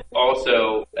 and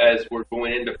also as we're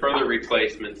going into further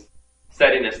replacements,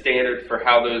 setting a standard for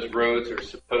how those roads are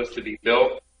supposed to be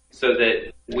built so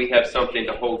that we have something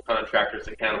to hold contractors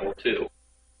accountable to.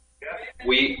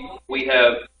 We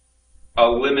have a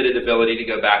limited ability to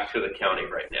go back to the county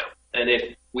right now, and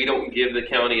if we don't give the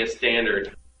county a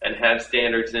standard and have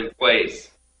standards in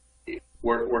place,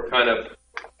 we're kind of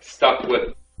stuck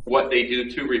with what they do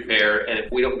to repair, and if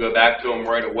we don't go back to them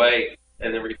right away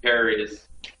and the repair is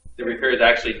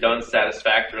actually done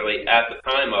satisfactorily at the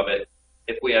time of it,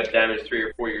 if we have damage 3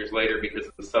 or 4 years later because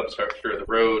of the substructure of the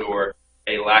road or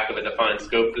a lack of a defined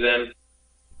scope to them,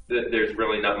 there's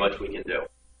really not much we can do.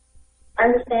 I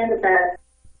understand about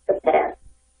the past,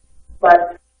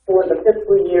 but for the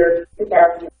fiscal year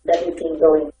 2017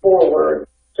 going forward,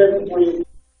 shouldn't we,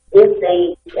 if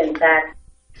they in fact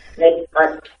make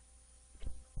us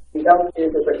don't do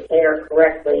the repair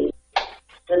correctly,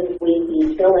 shouldn't we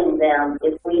be billing them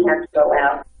if we have to go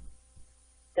out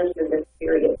just for this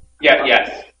period? Yeah,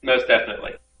 yes, most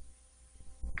definitely.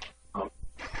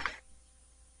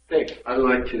 I'd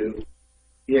like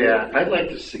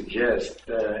to suggest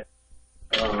that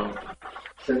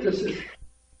since this is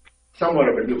somewhat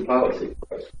of a new policy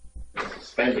for us,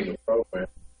 suspending a program,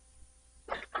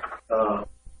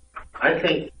 I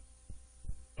think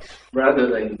rather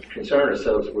than concern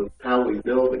ourselves with how we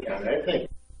build the county, I think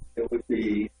it would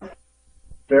be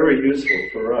very useful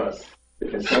for us to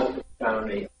consult the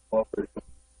county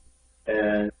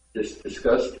and just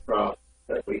discuss the problems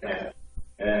that we have,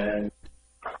 and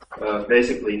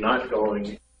basically not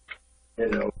going,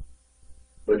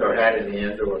 with our hat in the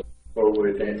end or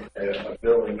with a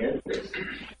billing interest,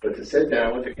 but to sit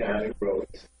down with the county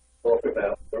roads, talk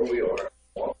about where we are,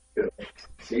 what we're doing,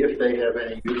 see if they have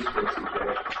any useful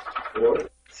suggestions, or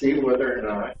see whether or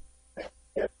not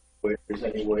there's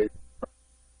any way to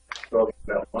talk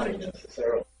about money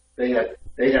necessarily.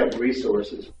 They have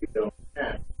resources we don't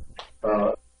have.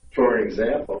 For an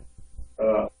example,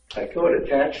 I thought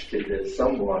attached to this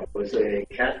somewhat was a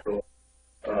capital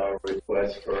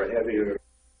request for a heavier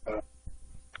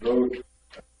road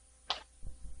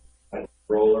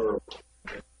roller.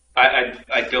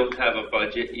 I don't have a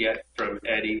budget yet from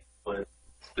Eddie on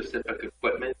specific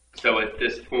equipment. So at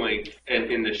this point,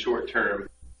 and in the short term,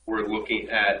 we're looking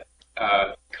at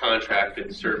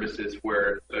contracted services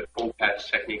where the cold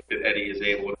patch technique that Eddie is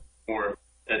able to perform,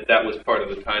 and that was part of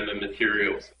the time and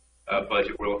materials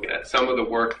budget we're looking at. Some of the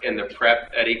work and the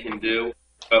prep Eddie can do,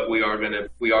 but we are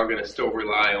gonna still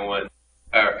rely on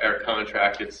our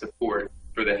contracted support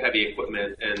for the heavy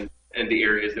equipment and and the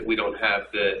areas that we don't have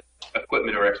the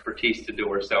equipment or expertise to do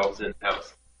ourselves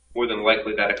in-house. More than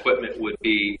likely, that equipment would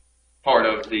be part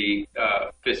of the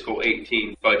fiscal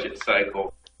 18 budget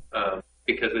cycle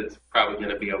because it's probably going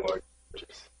to be a large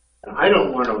purchase. I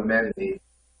don't want to amend the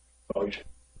motion,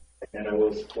 and I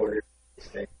will support your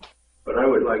mistake, but I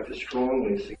would like to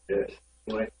strongly suggest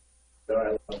like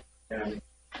dialogue and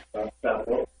about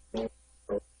what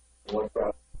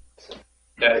process.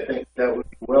 I think that would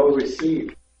be well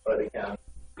received by the county.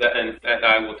 And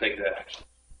I will take that action.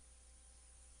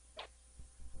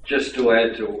 Just to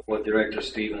add to what Director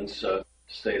Stevens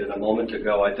stated a moment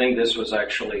ago, I think this was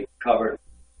actually covered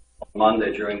on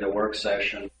Monday during the work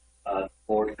session the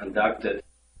board conducted.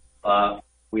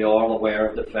 We are all aware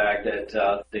of the fact that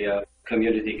the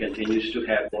community continues to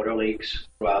have water leaks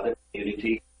throughout the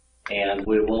community, and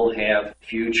we will have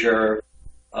future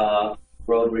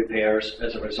road repairs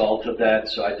as a result of that.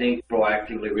 So I think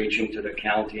proactively reaching to the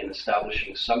county and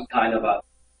establishing some kind of a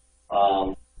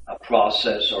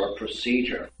process or a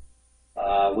procedure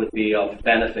would be of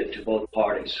benefit to both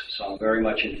parties. So I'm very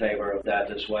much in favor of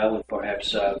that as well, and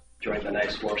perhaps during the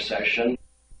next work session,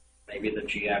 maybe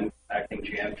the acting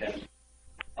GM can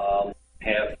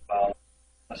have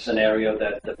a scenario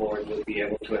that the board will be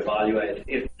able to evaluate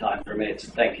if time permits.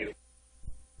 Thank you.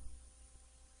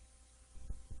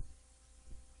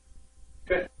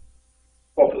 Okay.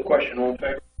 Call for the question. All in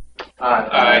favor?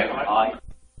 Aye. Aye. I'm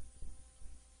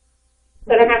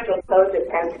going to have to oppose it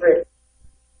as written.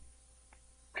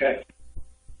 Okay.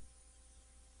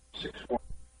 6-1.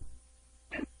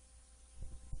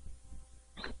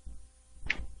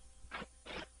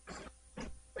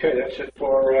 Okay, that's it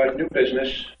for new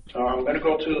business. I'm going to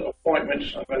go to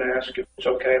appointments. I'm going to ask if it's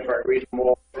okay if I read them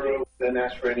all through, then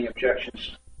ask for any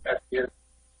objections at the end.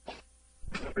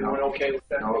 Everyone okay with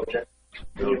that? No objection.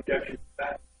 Any objections to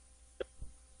that?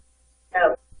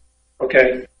 No.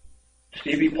 Okay.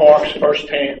 Stevie Parks, first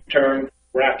term,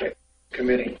 Racket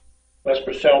Committee. Les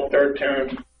Purcell, third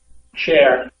term,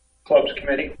 Chair, Clubs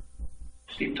Committee.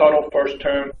 Steve Tuttle, first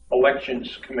term,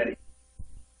 Elections Committee.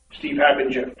 Steve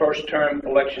Habinger, first term,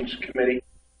 Elections Committee.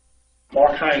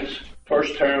 Mark Hines,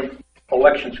 first term,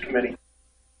 Elections Committee.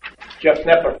 Jeff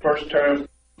Nepper, first term,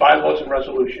 Bylaws and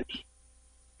Resolutions.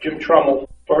 Jim Trummel,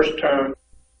 first term,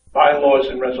 Bylaws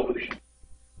and Resolutions.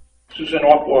 Susan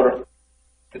Offwater,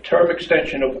 the term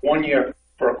extension of 1 year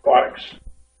for Aquatics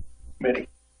Committee.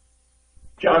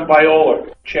 John Viola,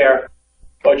 Chair,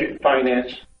 Budget and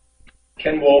Finance.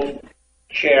 Ken Wolf,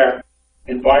 Chair,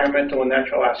 Environmental and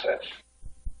Natural Assets.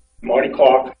 Marty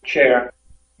Clark, Chair,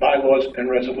 Bylaws and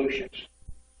Resolutions.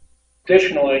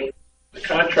 Additionally, the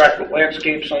contract with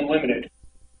Landscapes Unlimited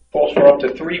calls for up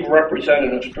to 3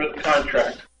 representatives for the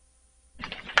contract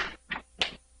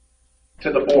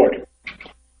to the board.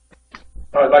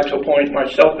 I'd like to appoint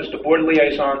myself as the board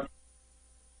liaison,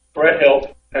 Brett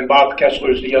Hill, and Bob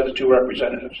Kessler as the other 2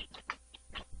 representatives.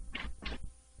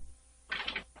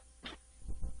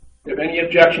 Do you have any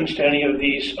objections to any of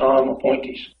these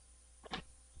appointees?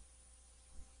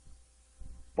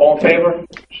 All in favor?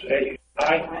 Say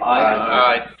aye. Aye.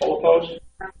 Aye. All opposed?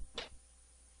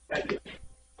 Thank you.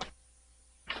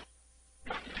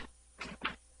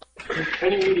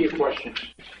 Any media questions?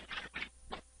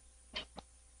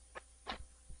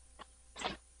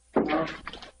 No?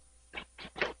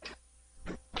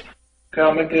 Okay,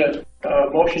 I'll make a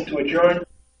motion to adjourn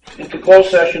into closed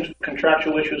session.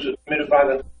 Contractual issues are permitted by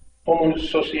the Homeowners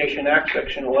Association Act,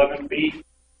 Section 11B,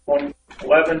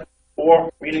 111,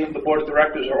 or meeting of the Board of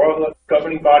Directors or other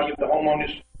governing body of the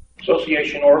Homeowners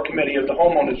Association or a committee of the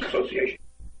Homeowners Association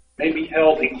may be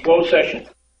held in closed session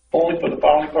only for the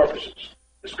following purposes: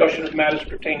 discussion of matters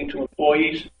pertaining to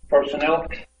employees, personnel,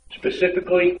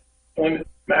 specifically employment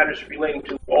matters relating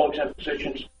to all exempt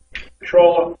positions,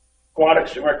 controller,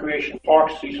 aquatics and recreation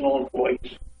parks, seasonal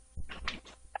employees.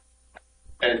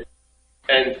 And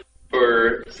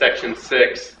for Section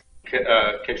 6,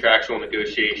 contractual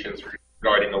negotiations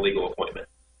regarding the legal appointment.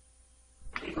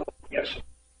 Yes.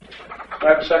 Do I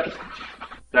have a second?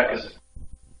 Second.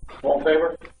 All in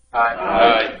favor?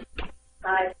 Aye.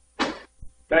 Aye.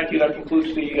 Thank you. That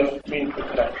concludes the meeting for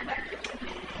today.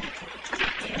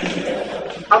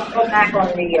 I'll go back on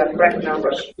the correct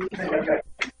numbers. Okay.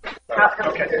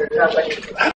 Okay.